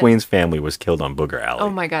Bruce that- Wayne's family was killed on Booger Alley? Oh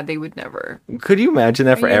my God, they would never. Could you imagine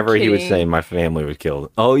that Are you forever? He would kidding? say, "My family was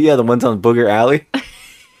killed." Oh yeah, the ones on Booger Alley.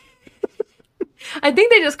 I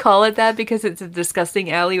think they just call it that because it's a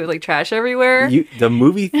disgusting alley with like trash everywhere. The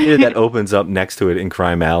movie theater that opens up next to it in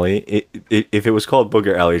Crime Alley, if it was called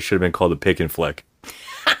Booger Alley, it should have been called the Pick and Flick.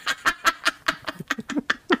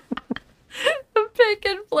 Pick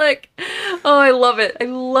and flick. Oh, I love it. I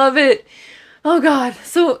love it. Oh God.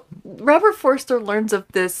 So Robert Forster learns of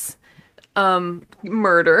this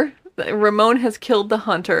murder. Ramon has killed the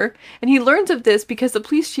hunter, and he learns of this because the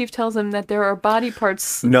police chief tells him that there are body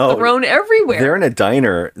parts thrown everywhere. They're in a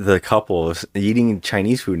diner. The couple is eating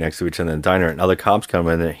Chinese food next to each other in the diner, and other cops come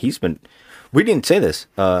in. And we didn't say this.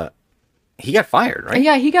 He got fired, right?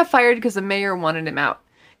 Yeah, he got fired because the mayor wanted him out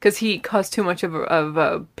because he caused too much of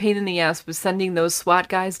a pain in the ass with sending those SWAT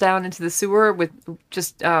guys down into the sewer with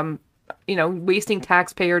just wasting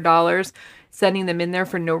taxpayer dollars, sending them in there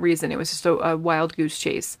for no reason. It was just a wild goose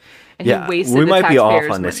chase, and he wasted. We the might be off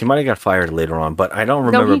taxpayers' on this. money. He might have got fired later on, but I don't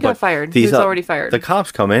remember. No, he got but fired. He was already fired. The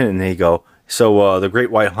cops come in and they go, "So the Great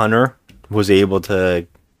White Hunter was able to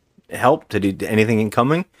help? Did he do anything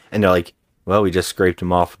incoming?" And they're like, "Well, we just scraped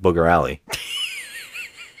him off Booger Alley."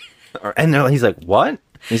 And he's like, "What?"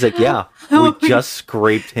 He's like, "Yeah, we just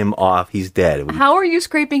scraped him off. He's dead." How are you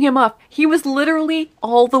scraping him off? He was literally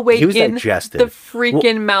all the way He was in digested. the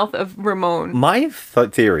freaking mouth of Ramon. My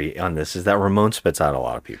theory on this is that Ramon spits out a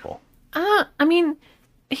lot of people. I mean,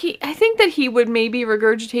 I think that he would maybe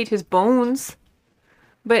regurgitate his bones,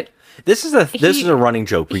 but This is a running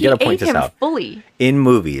joke. We got to point ate this him out. fully. In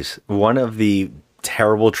movies, one of the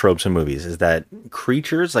terrible tropes in movies is that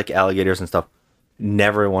creatures like alligators and stuff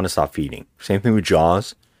never want to stop feeding. Same thing with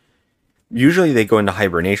Jaws. Usually they go into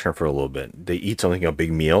hibernation for a little bit. They eat something, a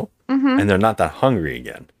big meal, and they're not that hungry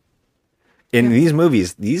again. In these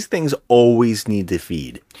movies, these things always need to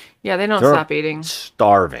feed. Yeah, they don't They're stop eating.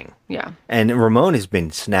 Starving. Yeah. And Ramon has been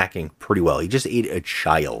snacking pretty well. He just ate a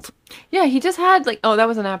child. Yeah, he just had that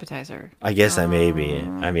was an appetizer. I guess that may be.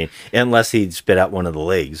 I mean, unless he'd spit out one of the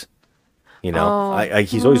legs. He's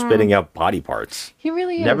always spitting out body parts. He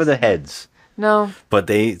really is. Never the heads. No. But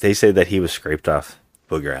they say that he was scraped off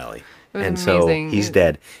Booger Alley. It was And amazing. so he's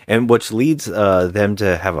dead. And which leads them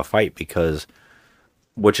to have a fight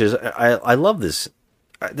I love this.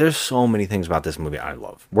 There's so many things about this movie I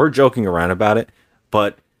love. We're joking around about it,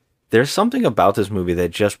 but there's something about this movie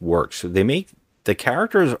that just works. They make the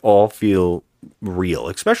characters all feel real,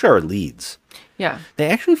 especially our leads. Yeah. They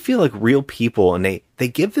actually feel like real people, and they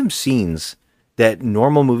give them scenes that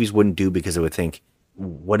normal movies wouldn't do because they would think,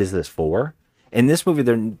 what is this for? In this movie,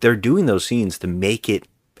 they're doing those scenes to make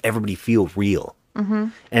everybody feel real. Mm-hmm.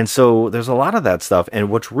 And so there's a lot of that stuff. And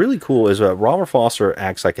what's really cool is Robert Foster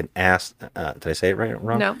acts like an ass. Did I say it right,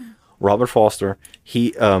 Rob? No. Robert Foster.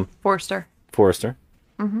 Forster.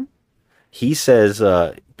 Mm-hmm. He says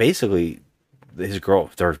basically his girl.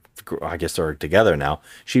 I guess they're together now.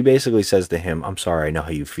 She basically says to him, "I'm sorry, I know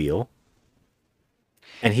how you feel."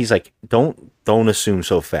 And he's like, "Don't assume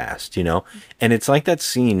so fast," And it's like that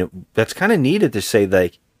scene that's kind of needed to say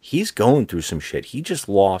like he's going through some shit. He just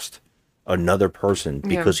lost another person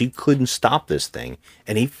because he couldn't stop this thing,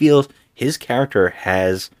 and he feels his character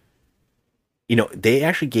has. They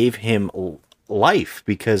actually gave him life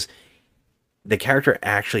because the character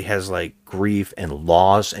actually has like grief and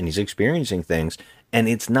loss, and he's experiencing things, and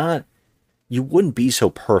it's not. You wouldn't be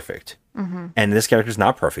so perfect, and this character's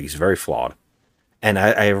not perfect. He's very flawed. And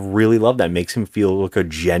I really love that. It makes him feel like a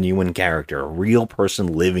genuine character, a real person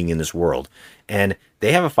living in this world. And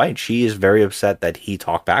they have a fight. She is very upset that he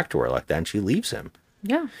talked back to her like that, and she leaves him.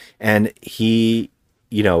 Yeah. And he,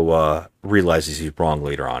 realizes he's wrong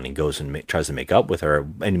later on and goes and tries to make up with her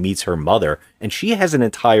and meets her mother. And she has an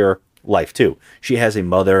entire life, too. She has a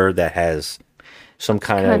mother that has some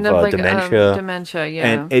kind of like, dementia. Dementia,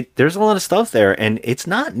 yeah. And there's a lot of stuff there, and it's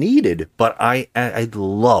not needed, but I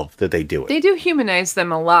love that they do it. They do humanize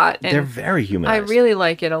them a lot. And they're very humanized. I really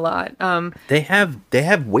like it a lot. They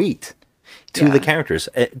have weight to the characters.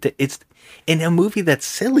 It's in a movie that's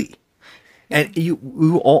silly. And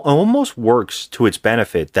almost works to its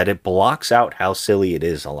benefit that it blocks out how silly it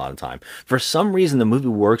is a lot of time. For some reason, the movie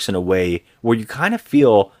works in a way where you kind of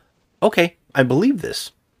feel, okay, I believe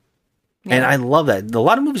this. And I love that. A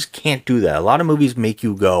lot of movies can't do that. A lot of movies make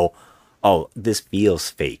you go, oh, this feels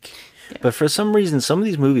fake. Yeah. But for some reason, some of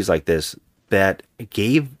these movies like this that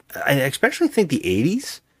gave, I especially think the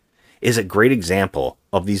 80s is a great example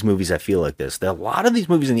of these movies that feel like this. A lot of these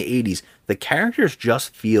movies in the 80s, the characters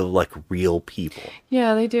just feel like real people.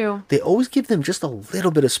 Yeah, they do. They always give them just a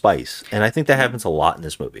little bit of spice. And I think that happens a lot in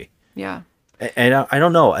this movie. Yeah. And I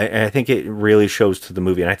don't know. I think it really shows to the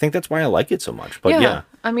movie. And I think that's why I like it so much. But yeah.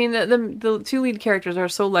 I mean, the two lead characters are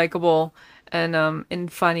so likable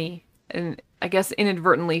and funny. And I guess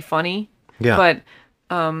inadvertently funny. Yeah. But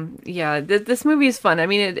this movie is fun. I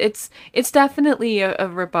mean, it's definitely a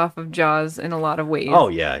ripoff of Jaws in a lot of ways. Oh,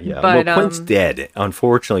 yeah, yeah. But, well, Quint's dead.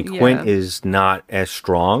 Unfortunately, Quint is not as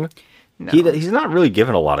strong. No. He's not really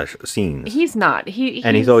given a lot of scenes. He's not.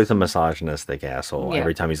 And he's always a misogynistic asshole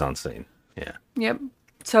every time he's on scene. Yeah. Yep.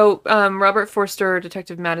 So Robert Forster,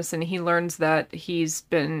 Detective Madison, he learns that he's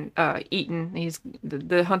been eaten. He's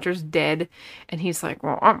the hunter's dead, and he's like,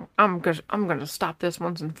 "Well, I'm gonna stop this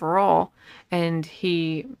once and for all." And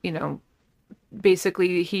he,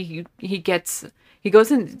 basically he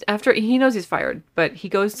goes in after he knows he's fired, but he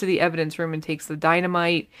goes to the evidence room and takes the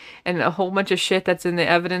dynamite and a whole bunch of shit that's in the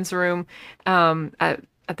evidence room at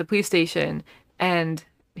the police station, and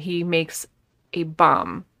he makes a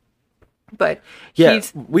bomb. But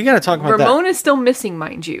we got to talk about Ramon is still missing,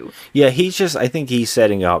 mind you. Yeah, I think he's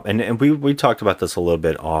setting up, and we talked about this a little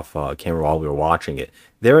bit off camera while we were watching it.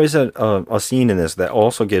 There is a scene in this that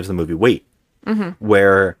also gives the movie weight,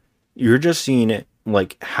 where you're just seeing it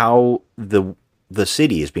like how the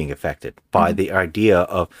city is being affected by the idea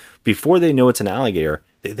of, before they know it's an alligator,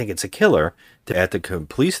 they think it's a killer. At the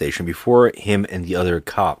police station, before him and the other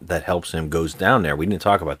cop that helps him goes down there, we didn't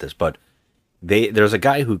talk about this, but there's a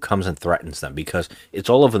guy who comes and threatens them because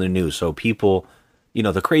it's all over the news. So people,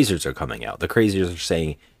 the crazies are coming out. The crazies are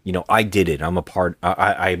saying, I did it. I'm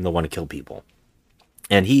I'm the one to kill people.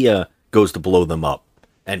 And he goes to blow them up.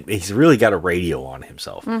 And he's really got a radio on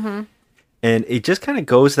himself. Mm-hmm. And it just kind of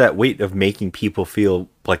goes that weight of making people feel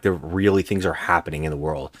like things are happening in the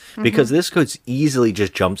world. Mm-hmm. Because this could easily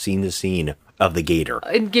just jump scene to scene of the gator.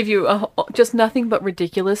 And give you just nothing but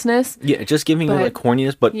ridiculousness. Yeah, just giving you like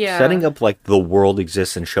corniness, but setting up like the world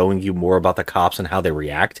exists and showing you more about the cops and how they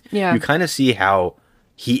react. Yeah. You kind of see how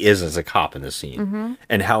he is as a cop in this scene.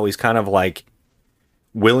 And how he's kind of like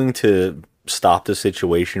willing to stop the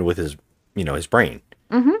situation with his, his brain.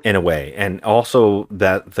 In a way. And also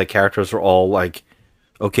that the characters are all like,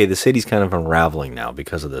 okay, the city's kind of unraveling now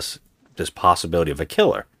because of this possibility of a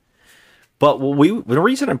killer. But the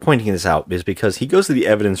reason I'm pointing this out is because he goes to the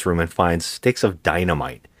evidence room and finds sticks of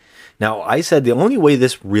dynamite. Now, I said the only way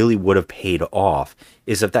this really would have paid off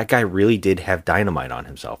is if that guy really did have dynamite on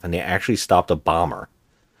himself and they actually stopped a bomber.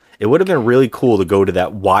 It would have been really cool to go to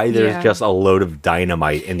that, why there's just a load of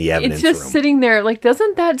dynamite in the evidence room. It's just sitting there. Like,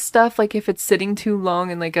 doesn't that stuff, like, if it's sitting too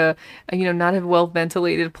long in, like, a not a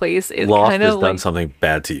well-ventilated place, it Loft kind has of, done something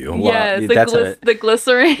bad to you. Yeah, the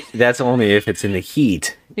glycerin. That's only if it's in the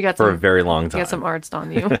heat for a very long time. You got some arts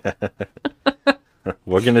on you.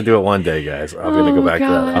 We're going to do it one day, guys. I'm going to go back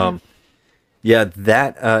to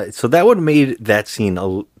that. So that would have made that scene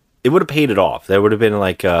it would have paid it off. There would have been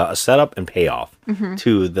like a setup and payoff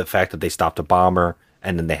to the fact that they stopped a bomber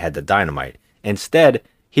and then they had the dynamite. Instead,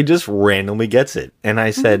 he just randomly gets it. And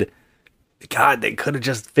I said, God, they could have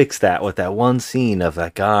just fixed that with that one scene of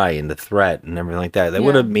that guy and the threat and everything like that. That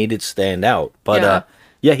would have made it stand out. But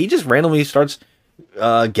he just randomly starts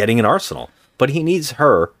getting an arsenal. But he needs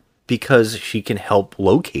her because she can help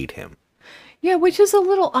locate him. Yeah, which is a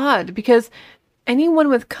little odd because anyone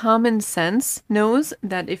with common sense knows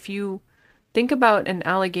that if you think about an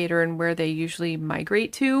alligator and where they usually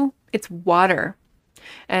migrate to, it's water.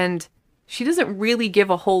 And she doesn't really give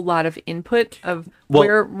a whole lot of input of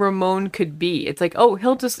where Ramon could be. It's like, oh,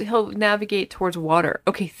 he'll navigate towards water.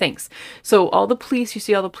 Okay, thanks. So you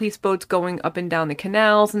see all the police boats going up and down the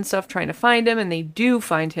canals and stuff trying to find him, and they do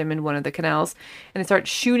find him in one of the canals, and they start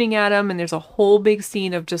shooting at him, and there's a whole big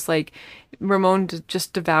scene of just like Ramon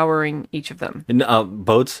just devouring each of them. And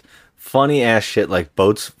boats, funny ass shit, like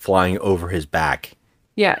boats flying over his back.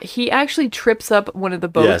 Yeah, he actually trips up one of the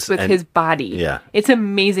boats with his body. Yeah. It's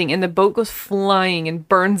amazing. And the boat goes flying and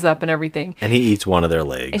burns up and everything. And he eats one of their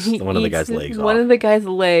legs. One of the guy's legs off. One of the guy's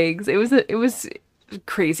legs. It was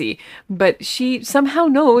crazy. But she somehow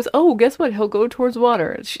knows, guess what? He'll go towards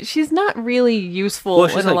water. She's not really useful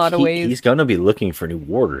in a lot of ways. He's going to be looking for new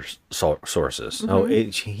water sources. So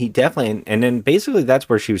he definitely, and then basically that's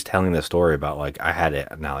where she was telling the story about, like, I had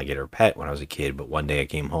an alligator pet when I was a kid, but one day I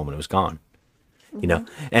came home and it was gone.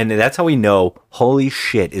 And that's how we know, holy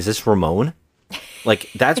shit, is this Ramon?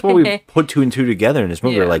 Like, that's where we put two and two together in this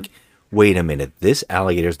movie. Yeah. We're like, wait a minute, this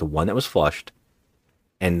alligator is the one that was flushed,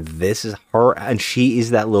 and this is her, and she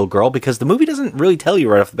is that little girl, because the movie doesn't really tell you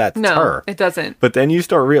right off the bat it's her. it doesn't. But then you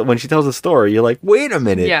start when she tells the story, you're like, wait a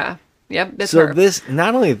minute. Yeah. Yep, that's so her. this,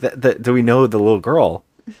 not only do we know the little girl,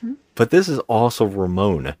 but this is also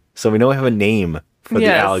Ramon. So we know we have a name for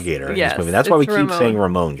the alligator in this movie. That's why we keep saying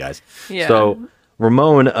Ramon, guys. Yeah. So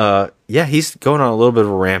Ramon, he's going on a little bit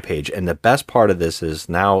of a rampage, and the best part of this is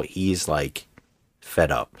now he's like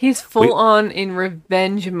fed up. He's full on in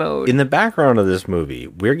revenge mode. In the background of this movie,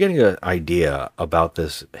 we're getting an idea about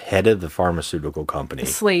this head of the pharmaceutical company,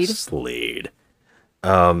 Slade.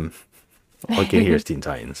 All I can hear is Teen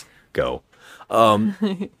Titans. Go.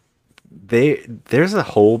 There's a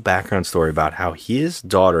whole background story about how his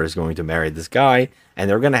daughter is going to marry this guy, and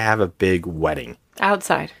they're going to have a big wedding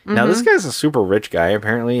outside. Now this guy's a super rich guy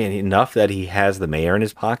apparently, and enough that he has the mayor in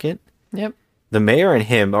his pocket. Yep. The mayor and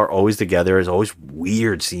him are always together. There's always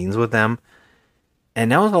weird scenes with them, and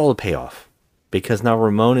now it's all the payoff, because now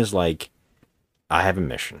Ramon is like, I have a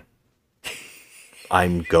mission.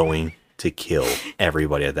 I'm going to kill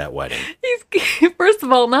everybody at that wedding. First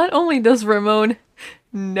of all, not only does Ramon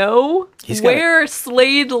know where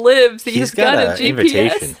Slade lives, he's got a GPS.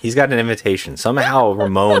 Invitation. He's got an invitation. Somehow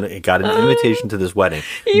Ramon got an invitation to this wedding.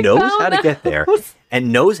 He knows how to get there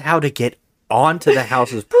and knows how to get onto the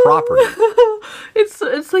house's property.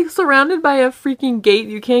 It's like surrounded by a freaking gate.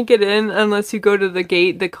 You can't get in unless you go to the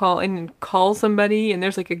gate to call somebody, and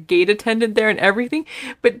there's like a gate attendant there and everything.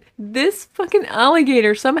 But this fucking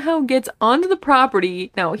alligator somehow gets onto the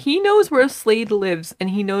property. Now he knows where Slade lives, and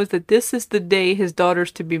he knows that this is the day his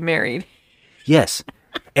daughter's to be married. Yes.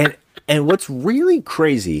 And what's really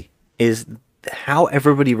crazy is how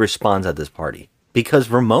everybody responds at this party, because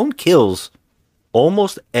Ramon kills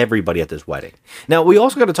almost everybody at this wedding. Now, we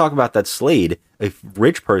also got to talk about that Slade, a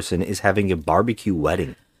rich person, is having a barbecue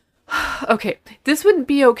wedding. Okay, this would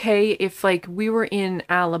be okay if, like, we were in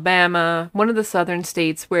Alabama, one of the southern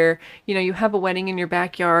states where, you know, you have a wedding in your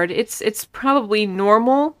backyard. It's probably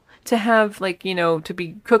normal to have, like, you know, to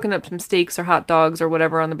be cooking up some steaks or hot dogs or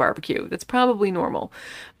whatever on the barbecue. That's probably normal.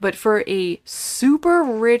 But for a super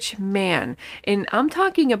rich man, and I'm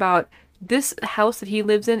talking about this house that he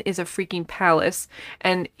lives in is a freaking palace,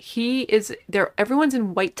 and he is there. Everyone's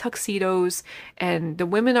in white tuxedos, and the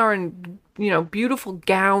women are in, you know, beautiful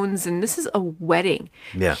gowns, and this is a wedding.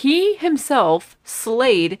 Yeah. He himself,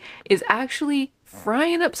 Slade, is actually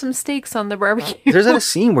frying up some steaks on the barbecue. There's a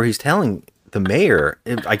scene where he's telling the mayor,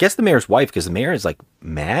 I guess the mayor's wife, because the mayor is like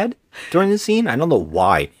mad during the scene. I don't know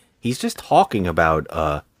why. He's just talking about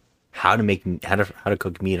how to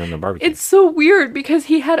cook meat on the barbecue. It's so weird because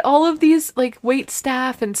he had all of these like wait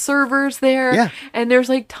staff and servers there. Yeah. And there's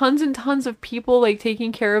like tons and tons of people like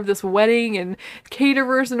taking care of this wedding and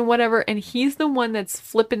caterers and whatever. And he's the one that's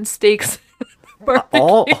flipping steaks.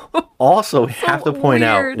 Also, we have to point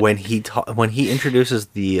weird. out when he introduces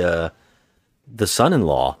the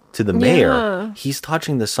son-in-law to the mayor, Yeah. he's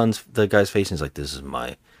touching the guy's face, and he's like, "This is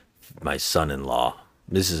my son-in-law.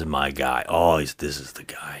 This is my guy. Oh, this is the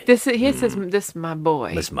guy. He says, "This is my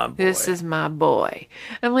boy. This is my boy. This is my boy."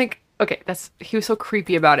 I'm like, okay, he was so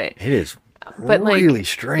creepy about it. It is But really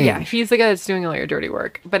strange. Yeah, he's the guy that's doing all your dirty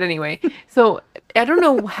work. But anyway, so I don't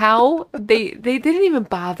know how they didn't even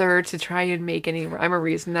bother to try and make any rhyme or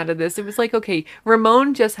reason out of this. It was like, okay,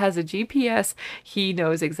 Ramon just has a GPS. He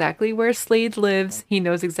knows exactly where Slade lives. He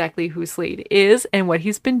knows exactly who Slade is and what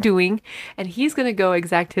he's been doing. And he's going to go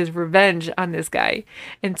exact his revenge on this guy.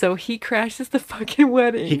 And so he crashes the fucking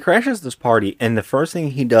wedding. He crashes this party, and the first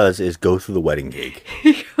thing he does is go through the wedding cake.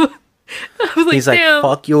 I was like, He's like, damn.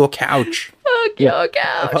 "Fuck your couch. Fuck your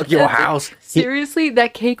couch. Fuck your house." Seriously,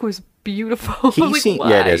 that cake was beautiful. He I'm like, seen- why?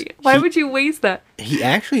 yeah, it is. Why He- would you waste that? He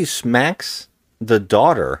actually smacks the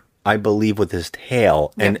daughter, I believe, with his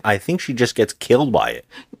tail, and I think she just gets killed by it.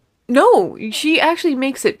 No, she actually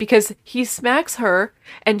makes it because he smacks her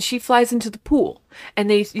and she flies into the pool. And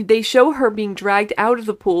they show her being dragged out of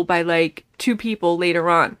the pool by like two people later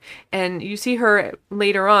on. And you see her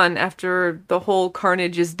later on after the whole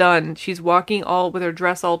carnage is done. She's walking all with her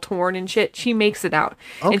dress all torn and shit. She makes it out.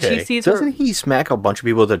 Okay. And she sees Doesn't her he smack a bunch of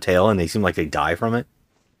people with their tail, and they seem like they die from it?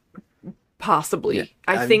 possibly.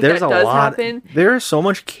 I think that There's does happen. There is so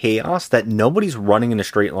much chaos that nobody's running in a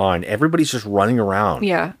straight line. Everybody's just running around.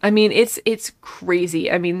 Yeah, I mean it's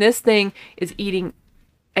crazy. I mean this thing is eating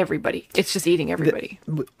everybody. It's just eating everybody.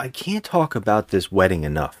 I can't talk about this wedding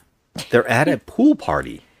enough. They're at a pool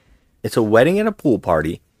party. It's a wedding at a pool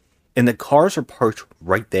party, and the cars are parked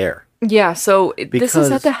right there. Yeah, so this is at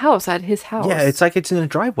Because- the house, at his house. Yeah, it's like it's in the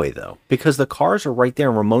driveway though, because the cars are right there,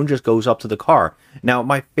 and Ramon just goes up to the car. Now,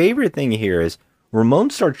 my favorite thing here is Ramon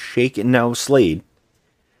starts shaking. Now, Slade,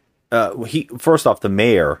 he first off, the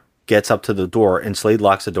mayor gets up to the door, and Slade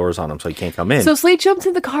locks the doors on him, so he can't come in. So Slade jumps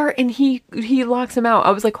in the car and he locks him out.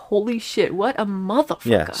 I was like, holy shit, what a motherfucker.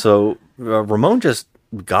 Yeah, so Ramon just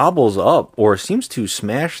gobbles up or seems to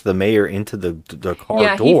smash the mayor into the car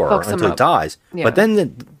Yeah, he door fucks him until he up. dies. Yeah. But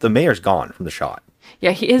then the mayor's gone from the shot.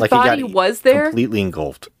 Yeah, his Like, he got body was there. Completely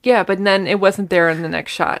engulfed. Yeah, but then it wasn't there in the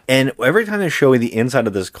next shot. And every time they're showing the inside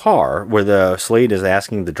of this car, where the Slade is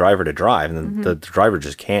asking the driver to drive, and Mm-hmm. the driver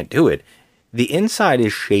just can't do it, the inside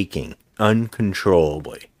is shaking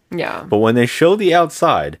uncontrollably. Yeah. But when they show the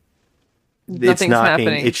outside, it's Nothing's not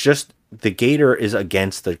happening. being, it's just the gator is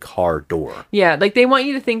against the car door. Yeah, like they want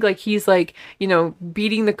you to think like he's like,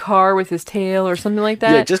 beating the car with his tail or something like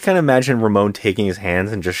that. Yeah, just kind of imagine Ramon taking his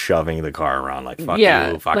hands and just shoving the car around like, fuck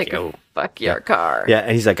you, fuck like, you. Fuck your car. Yeah,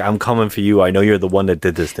 and he's like, I'm coming for you. I know you're the one that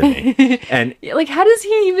did this to me. And Yeah, like, how does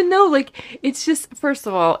he even know? Like, it's just, first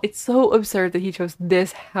of all, it's so absurd that he chose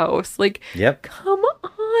this house. Like, yep. come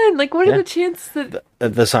on. Like, what are Yeah. the chances that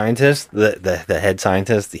The scientist, the head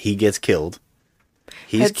scientist, he gets killed.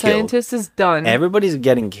 He's head killed. scientist is done? Everybody's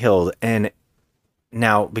getting killed. And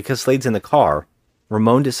now, because Slade's in the car,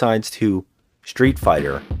 Ramon decides to Street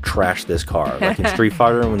Fighter trash this car. Like in Street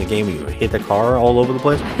Fighter, when the game you hit the car all over the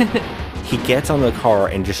place, he gets on the car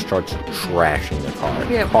and just starts trashing the car.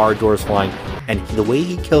 Yeah. Car doors flying. And the way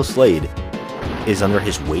he kills Slade is under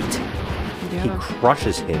his weight. He Yeah.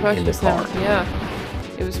 crushes him in the Crushes him. car.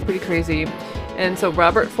 Yeah. It was pretty crazy. And so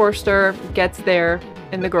Robert Forster gets there,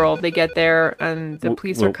 and the girl, they get there, and the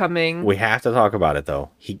police are coming. We have to talk about it though.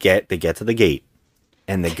 They get to the gate,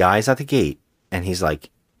 and the guy's at the gate, and he's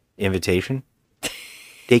like, "Invitation."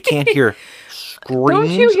 They can't hear screams Don't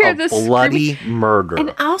you hear of the bloody murder.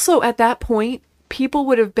 And also, at that point, people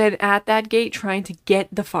would have been at that gate trying to get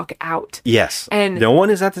the fuck out. Yes, And no one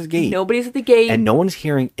is at the gate. Nobody's at the gate. And no one's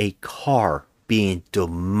hearing a car being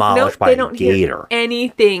demolished No, by they a don't hear gator.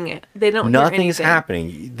 anything. They don't hear Nothing is anything.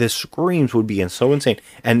 happening. The screams would be so insane,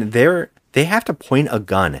 and they have to point a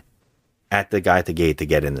gun at the guy at the gate to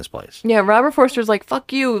get in this place. Yeah, Robert Forster's like,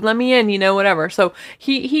 fuck you, let me in, whatever. So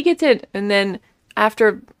he gets in, and then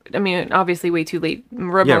after, obviously way too late.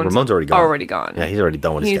 Ramon's already gone. Already gone. Yeah, he's already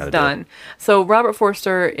done what he's got to do. done. So Robert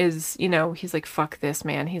Forster is, he's like, fuck this,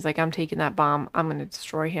 man. He's like, I'm taking that bomb. I'm going to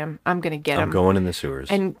destroy him. I'm going to get him. I'm going in the sewers.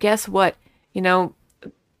 And guess what? What's her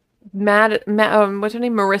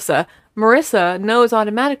name? Marissa knows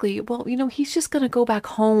automatically, well, he's just going to go back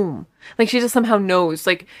home. Like, she just somehow knows,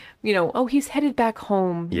 like, oh, he's headed back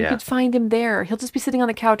home. You Yeah. could find him there. He'll just be sitting on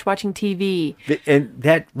the couch watching TV. And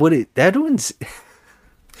that would that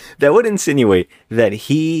would insinuate that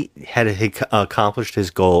he had accomplished his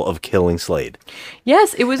goal of killing Slade.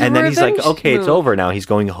 Yes, it was a And then he's like, revenge okay, it's move. over now. He's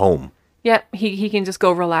going home. Yeah, he can just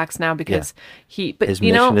go relax now because but His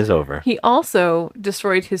mission is over. He also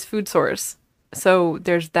destroyed his food source. So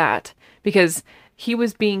there's that, because he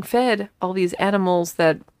was being fed all these animals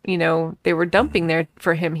that, they were dumping there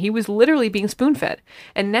for him. He was literally being spoon fed.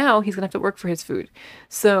 And now he's going to have to work for his food.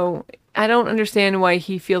 So I don't understand why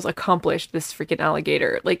he feels accomplished, this freaking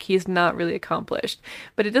alligator. Like, he's not really accomplished.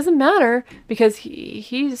 But it doesn't matter because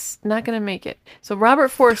he's not going to make it. So Robert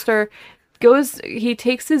Forster he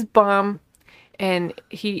takes his bomb, and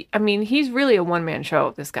he's really a one-man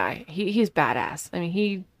show, this guy. He's badass.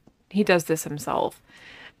 He does this himself.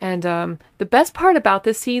 And the best part about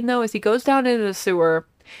this scene, though, is he goes down into the sewer,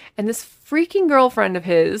 and this freaking girlfriend of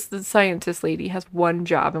his, the scientist lady, has one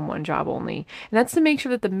job and one job only. And that's to make sure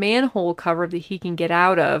that the manhole cover that he can get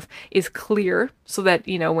out of is clear, so that,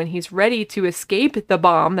 when he's ready to escape the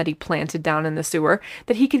bomb that he planted down in the sewer,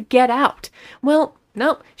 that he could get out. Well,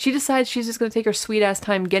 no, she decides she's just going to take her sweet ass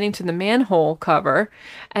time getting to the manhole cover.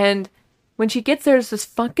 And when she gets there, there's this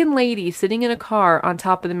fucking lady sitting in a car on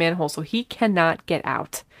top of the manhole, so he cannot get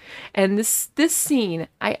out. And this scene,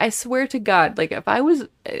 I swear to God, like, if I was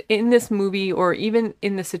in this movie or even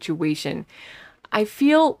in this situation, I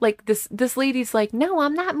feel like this lady's like, no,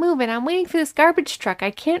 I'm not moving. I'm waiting for this garbage truck.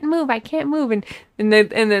 I can't move. And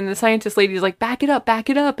then the scientist lady's like, back it up.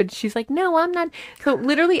 And she's like, no, I'm not. So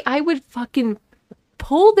literally, I would fucking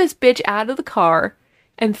pull this bitch out of the car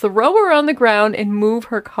and throw her on the ground and move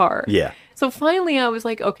her car. Yeah. So finally I was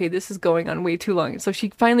like, okay, this is going on way too long. So she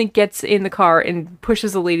finally gets in the car and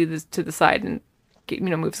pushes the lady to the side and,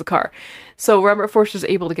 moves the car. So Robert Forster's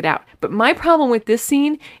able to get out. But my problem with this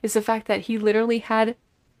scene is the fact that he literally had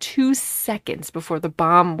 2 seconds before the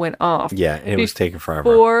bomb went off. Yeah, it was taking forever.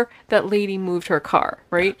 Before that lady moved her car,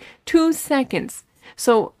 right? 2 seconds.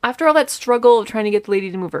 So after all that struggle of trying to get the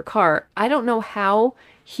lady to move her car, I don't know how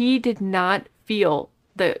he did not feel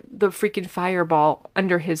the freaking fireball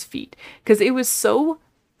under his feet, because it was so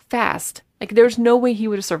fast. Like there's no way he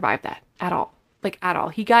would have survived that at all. Like at all.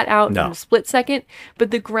 He got out in No. a split second,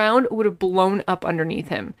 but the ground would have blown up underneath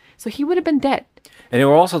him. So he would have been dead. And they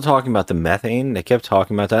were also talking about the methane. They kept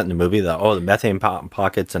talking about that in the movie. The methane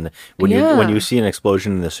pockets, and when you see an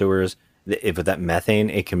explosion in the sewers, if with that methane,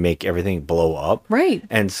 it can make everything blow up. Right.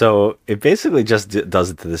 And so it basically just does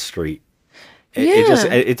it to the street. Yeah.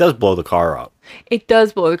 It does blow the car up. It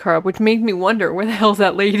does blow the car up, which made me wonder, where the hell's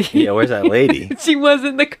that lady? Yeah, where's that lady? She was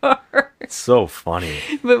in the car. It's so funny.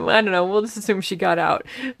 But I don't know. We'll just assume she got out.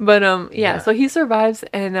 But yeah. So he survives,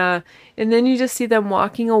 and then you just see them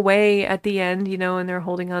walking away at the end, and they're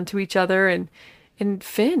holding on to each other, and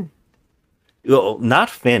Finn. Well,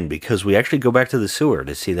 not Finn, because we actually go back to the sewer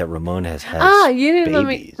to see that Ramon has You didn't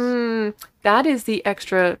babies. let me. That is the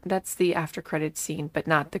extra. That's the after credits scene, but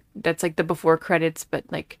not the. That's like the before credits, but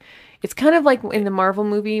like, it's kind of like in the Marvel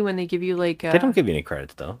movie when they give you like. They don't give you any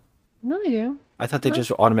credits though. No, they do. I thought they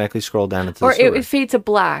just automatically scroll down into Or the sewer. it fades to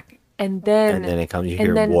black, and then it comes. You and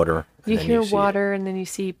hear then water. You and then hear see water, and then you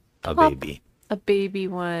see a plop, baby. a baby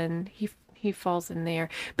one. He falls in there.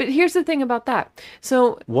 But here's the thing about that.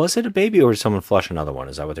 So Was it a baby, or did someone flush another one?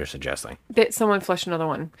 Is that what they're suggesting? that someone flushed another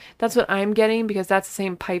one. That's what I'm getting, because that's the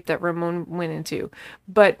same pipe that Ramon went into.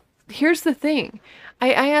 But here's the thing.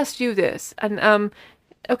 I asked you this, and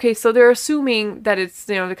okay, so they're assuming that it's,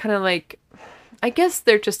 they're kind of like, I guess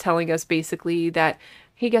they're just telling us basically that,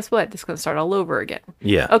 hey, guess what? This is going to start all over again.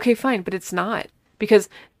 Yeah. Okay, fine, but it's not. Because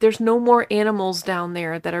there's no more animals down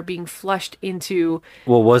there that are being flushed into.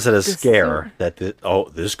 Well, was it a the scare that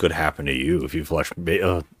this could happen to you if you flush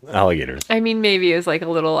alligators? I mean, maybe it was like a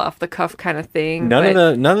little off the cuff kind of thing.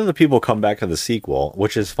 None of the people come back to the sequel,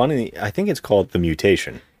 which is funny. I think it's called The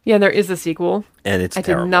Mutation. Yeah, there is a sequel, and it's I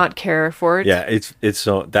terrible. did not care for it. Yeah, it's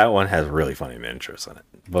so that one has really funny miniatures in it,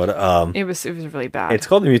 but it was really bad. It's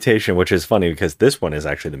called The Mutation, which is funny because this one is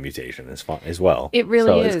actually The Mutation as fun as well. It really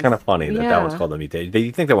so is. It's kind of funny that Yeah. one's called The Mutation.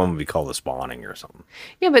 You think that one would be called The Spawning or something?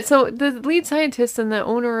 Yeah, but so the lead scientist and the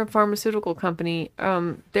owner of pharmaceutical company,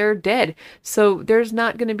 they're dead. So there's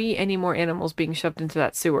not going to be any more animals being shoved into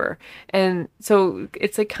that sewer, and so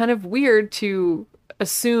it's like kind of weird to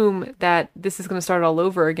assume that this is going to start all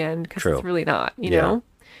over again, because True. it's really not, you Yeah. know.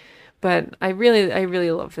 But I really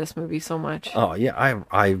love this movie so much. Oh yeah,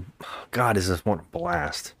 God, is this one a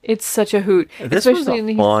blast? It's such a hoot. This was Especially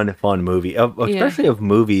a in fun movie, especially of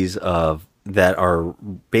movies that are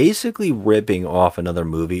basically ripping off another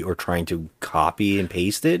movie or trying to copy and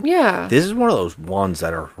paste it. Yeah. This is one of those ones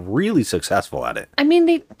that are really successful at it. I mean,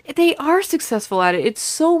 they are successful at it. It's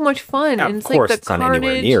so much fun. Now, and of it's course, like the it's not anywhere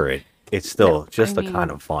carnage. near it. It's still just I a mean,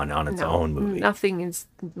 kind of fun on its own movie. Nothing's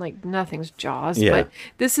Jaws. Yeah. But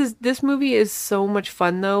this movie is so much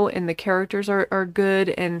fun though, and the characters are good,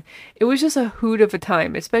 and it was just a hoot of a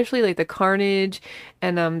time, especially like the carnage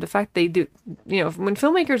and the fact they do, when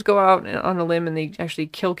filmmakers go out on a limb and they actually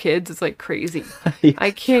kill kids, it's like crazy.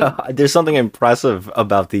 I can't. There's something impressive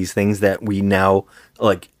about these things that we now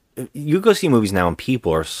like. You go see movies now, and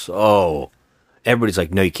people are so. Everybody's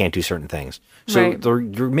like, no, you can't do certain things. So Right.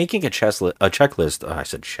 you're making a checklist. I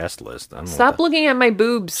said chest list. I don't know what Stop looking at my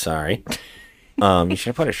boobs. Sorry. You should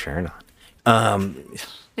have put a shirt on.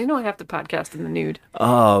 I know I have to podcast in the nude.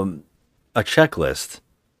 A checklist.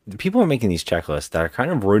 The people are making these checklists that are kind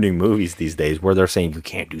of ruining movies these days, where they're saying you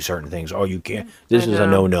can't do certain things. Oh, you can't. This I is a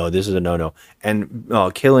know. no-no. This is a no-no. And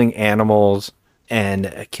killing animals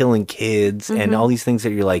and killing kids and Mhm. all these things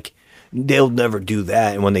that you're like, they'll never do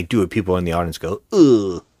that. And when they do it, people in the audience go,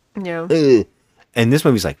 ugh. Yeah. Ugh. And this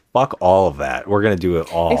movie's like, fuck all of that. We're going to do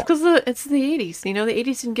it all. It's because it's the 80s. The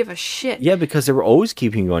 80s didn't give a shit. Yeah, because they were always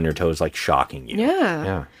keeping you on your toes, like shocking you. Yeah.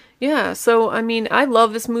 Yeah. Yeah. So, I mean, I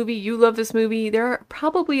love this movie. You love this movie. There are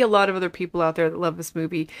probably a lot of other people out there that love this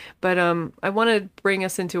movie. But I want to bring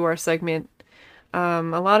us into our segment. A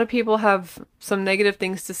lot of people have some negative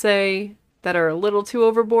things to say that are a little too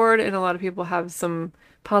overboard, and a lot of people have some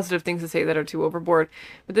positive things to say that are too overboard.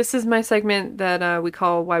 But this is my segment that we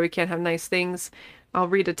call Why We Can't Have Nice Things. I'll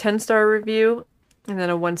read a 10-star review and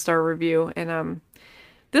then a 1-star review. And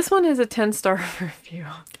this one is a 10-star review.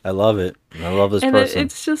 I love it. I love this And person.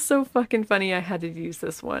 it's just so fucking funny I had to use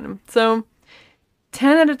this one. So,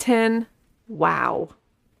 10 out of 10. Wow.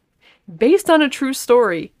 Based on a true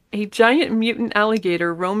story, a giant mutant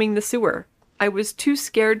alligator roaming the sewer. I was too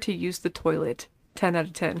scared to use the toilet. 10 out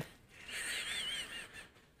of 10.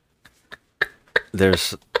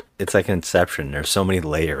 It's like Inception. There's so many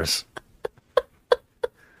layers.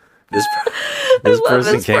 This love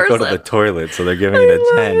person this can't go to the person. toilet, so they're giving it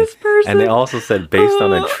a 10. this person. And they also said based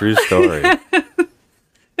on a true story.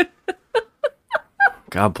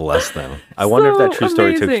 God bless them. I wonder if that true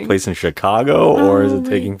story took amazing. place in Chicago or is Oh it my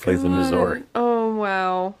taking place in Missouri God. Oh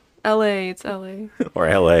wow. LA, it's LA. or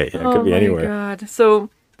LA. It could be anywhere. Oh my God. So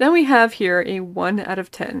then we have here a 1 out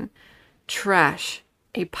of 10. Trash.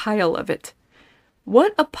 A pile of it.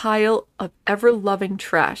 What a pile of ever-loving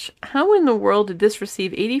trash. How in the world did this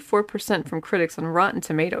receive 84% from critics on Rotten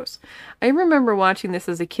Tomatoes? I remember watching this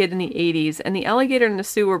as a kid in the 80s, and the alligator in the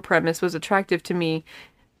sewer premise was attractive to me,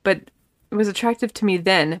 but it was attractive to me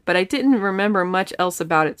then, but I didn't remember much else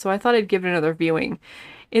about it, so I thought I'd give it another viewing.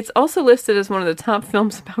 It's also listed as one of the top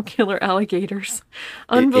films about killer alligators.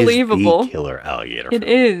 Unbelievable. It is the killer alligator It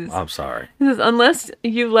film. is. I'm sorry. This is, unless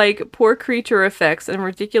you like poor creature effects and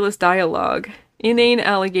ridiculous dialogue, inane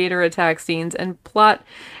alligator attack scenes and plot,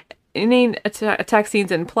 and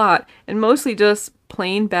mostly just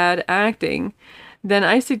plain bad acting, then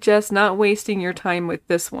I suggest not wasting your time with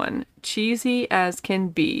this one. Cheesy as can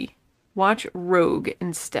be. Watch Rogue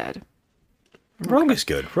instead. Rogue is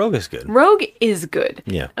good. Rogue is good. Rogue is good.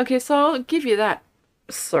 Yeah. Okay, so I'll give you that,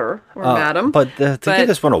 sir or madam. But to give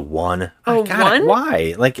this one a 1. A God, 1?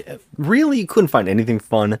 Why? Like, really? You couldn't find anything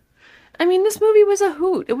fun? I mean, this movie was a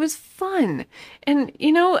hoot. It was fun. And,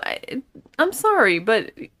 you know, I'm sorry,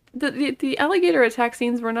 but the alligator attack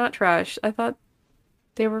scenes were not trash. I thought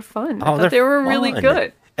they were fun. I thought they were really fun.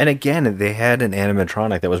 good. And again, they had an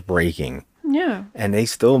animatronic that was breaking. Yeah. And they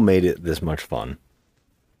still made it this much fun.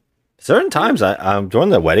 Certain times, during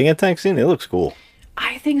the wedding attack scene, it looks cool.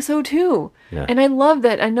 I think so too. Yeah. And I love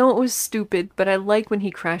that. I know it was stupid, but I like when he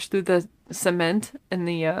crashed through the cement in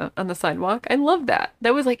the on the sidewalk. I love that.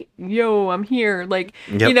 That was like, yo, I'm here. Like,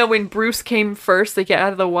 you know, when Bruce came first, they get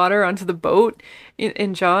out of the water onto the boat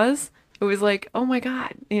in Jaws. It was like, oh my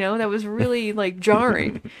God, you know, that was really like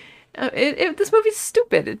jarring. This movie's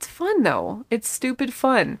stupid. It's fun though. It's stupid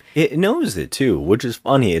fun. It knows it too, which is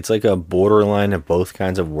funny. It's like a borderline of both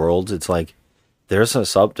kinds of worlds. It's like there's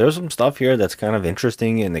some stuff here that's kind of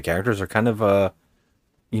interesting, and the characters are kind of like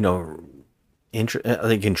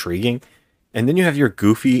intriguing, and then you have your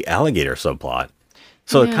goofy alligator subplot.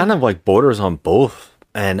 So it kind of like borders on both,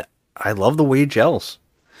 and I love the way it gels.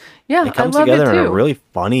 Yeah, It comes I love together it in too. a really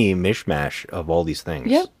funny mishmash of all these things.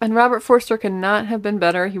 Yep, and Robert Forster could not have been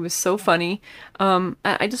better. He was so funny.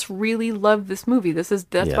 I just really love this movie. That's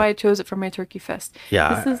Yeah. why I chose it for my Turkey Fest.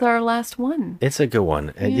 Yeah. This is our last one. It's a good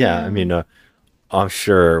one. And yeah, I mean, I'm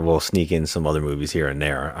sure we'll sneak in some other movies here and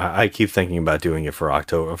there. I keep thinking about doing it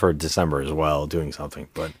for December as well, doing something.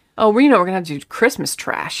 But Oh, we're gonna have to do Christmas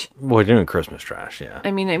trash. we're doing Christmas trash, yeah.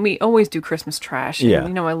 I mean, and we always do Christmas trash. Yeah.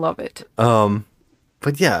 And, I love it.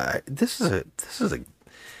 But yeah, this is a.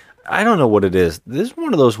 I don't know what it is. This is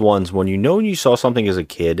one of those ones when you saw something as a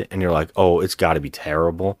kid and you're like, oh, it's got to be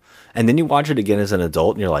terrible, and then you watch it again as an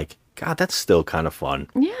adult and you're like, God, that's still kind of fun.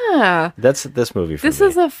 Yeah. That's this movie for This me.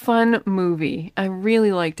 is a fun movie. I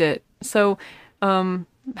really liked it. So,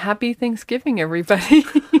 happy Thanksgiving, everybody.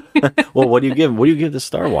 Well, what do you give? What do you give this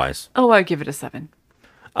Star Wise? Oh, I give it a 7.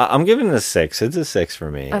 I'm giving it a 6. It's a 6 for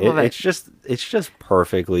me. I love it. It's just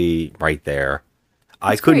perfectly right there.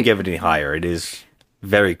 I It's couldn't great. give it any higher. It is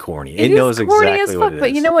very corny. It is knows corny exactly as what fuck, it but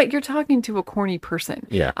is. you know what? You're talking to a corny person.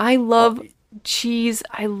 Yeah. I love cheese.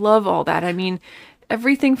 I love all that. I mean,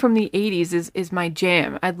 everything from the 80s is my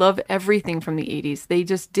jam. I love everything from the 80s. They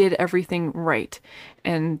just did everything right.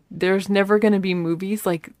 And there's never going to be movies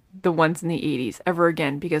like the ones in the 80s ever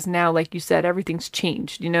again, because now, like you said, everything's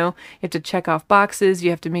changed. You have to check off boxes. You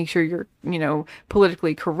have to make sure you're,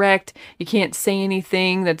 politically correct. You can't say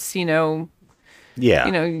anything that's, Yeah.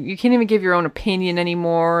 you can't even give your own opinion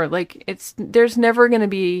anymore. Like there's never going to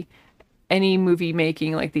be any movie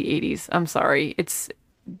making like the 80s. I'm sorry.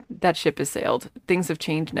 That ship has sailed. Things have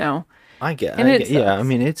changed now. I get. Yeah, I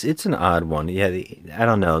mean, it's an odd one. Yeah. I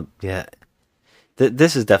don't know. Yeah.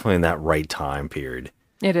 This is definitely in that right time period.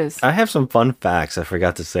 It is. I have some fun facts I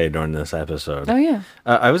forgot to say during this episode. Oh, yeah.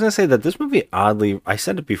 I was going to say that this movie I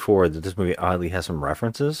said it before, that this movie oddly has some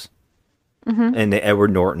references. Mm-hmm. And the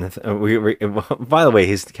Edward Norton. By the way,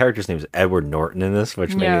 his character's name is Edward Norton in this,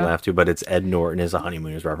 which made me laugh too. But it's Ed Norton is a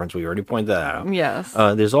Honeymooners reference. We already pointed that out. Yes.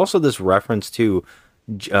 There's also this reference to.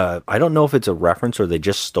 I don't know if it's a reference or they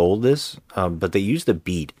just stole this, but they used a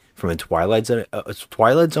beat from a Twilight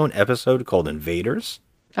Zone episode called Invaders.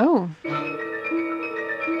 Oh.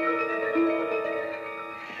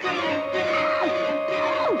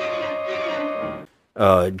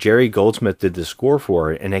 Jerry Goldsmith did the score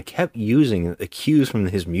for it, and they kept using the cues from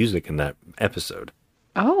his music in that episode.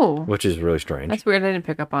 Oh. Which is really strange. That's weird. I didn't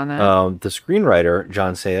pick up on that. The screenwriter,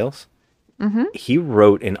 John Sayles, Mm-hmm. He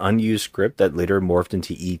wrote an unused script that later morphed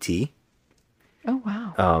into E.T. Oh,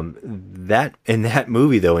 wow. That in that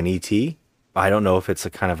movie though, in E.T., I don't know if it's a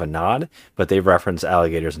kind of a nod, but they reference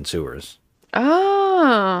alligators and sewers.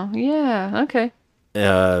 Oh, yeah. Okay.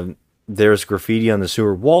 There's graffiti on the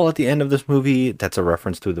sewer wall at the end of this movie. That's a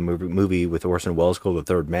reference to the movie with Orson Welles called The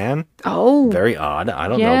Third Man. Oh. Very odd. I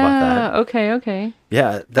don't know about that. Okay.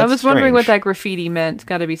 Yeah, that's I was wondering what strange. that graffiti meant. It's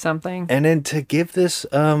got to be something. And then to give this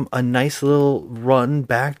a nice little run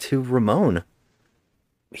back to Ramon,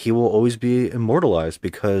 he will always be immortalized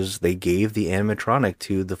because they gave the animatronic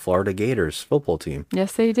to the Florida Gators football team.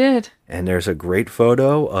 Yes, they did. And there's a great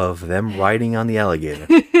photo of them riding on the alligator.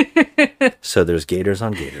 So there's gators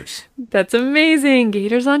on gators. That's amazing.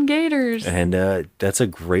 Gators on gators. And that's a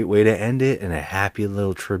great way to end it, and a happy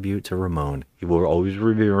little tribute to Ramon. He will always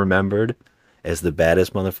be remembered as the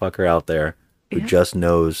baddest motherfucker out there who just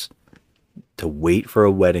knows to wait for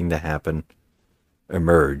a wedding to happen,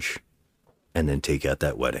 emerge, and then take out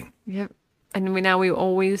that wedding. Yep. And now we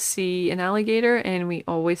always see an alligator, and we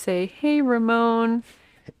always say, "Hey, Ramon."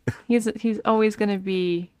 He's always going to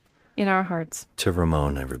be in our hearts. To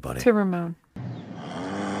Ramon, everybody. To Ramon.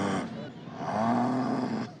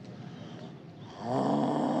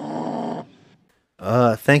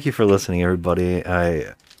 Thank you for listening, everybody.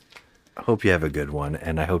 I hope you have a good one,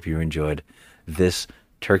 and I hope you enjoyed this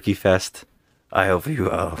Turkey Fest. I hope you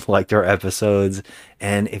liked our episodes,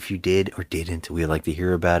 and if you did or didn't, we'd like to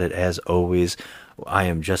hear about it. As always, I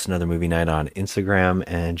am Just Another Movie Night on Instagram,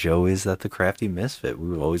 and Joe is at The Crafty Misfit. We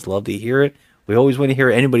would always love to hear it. We always want to hear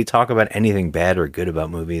anybody talk about anything bad or good about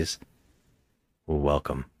movies. We're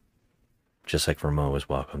welcome. Just like Ramon was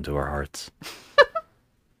welcome to our hearts.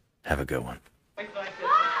 Have a good one.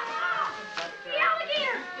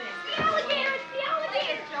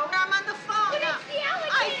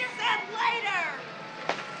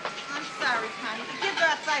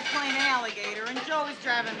 Playing alligator, and Joey's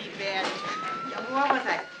driving me bad. What was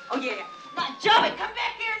I? Oh, yeah. Now, Joey, come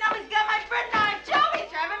back here. Now he's got my bread knife. Joey's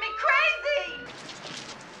driving me crazy.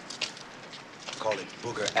 Call it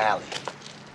Booger Alley.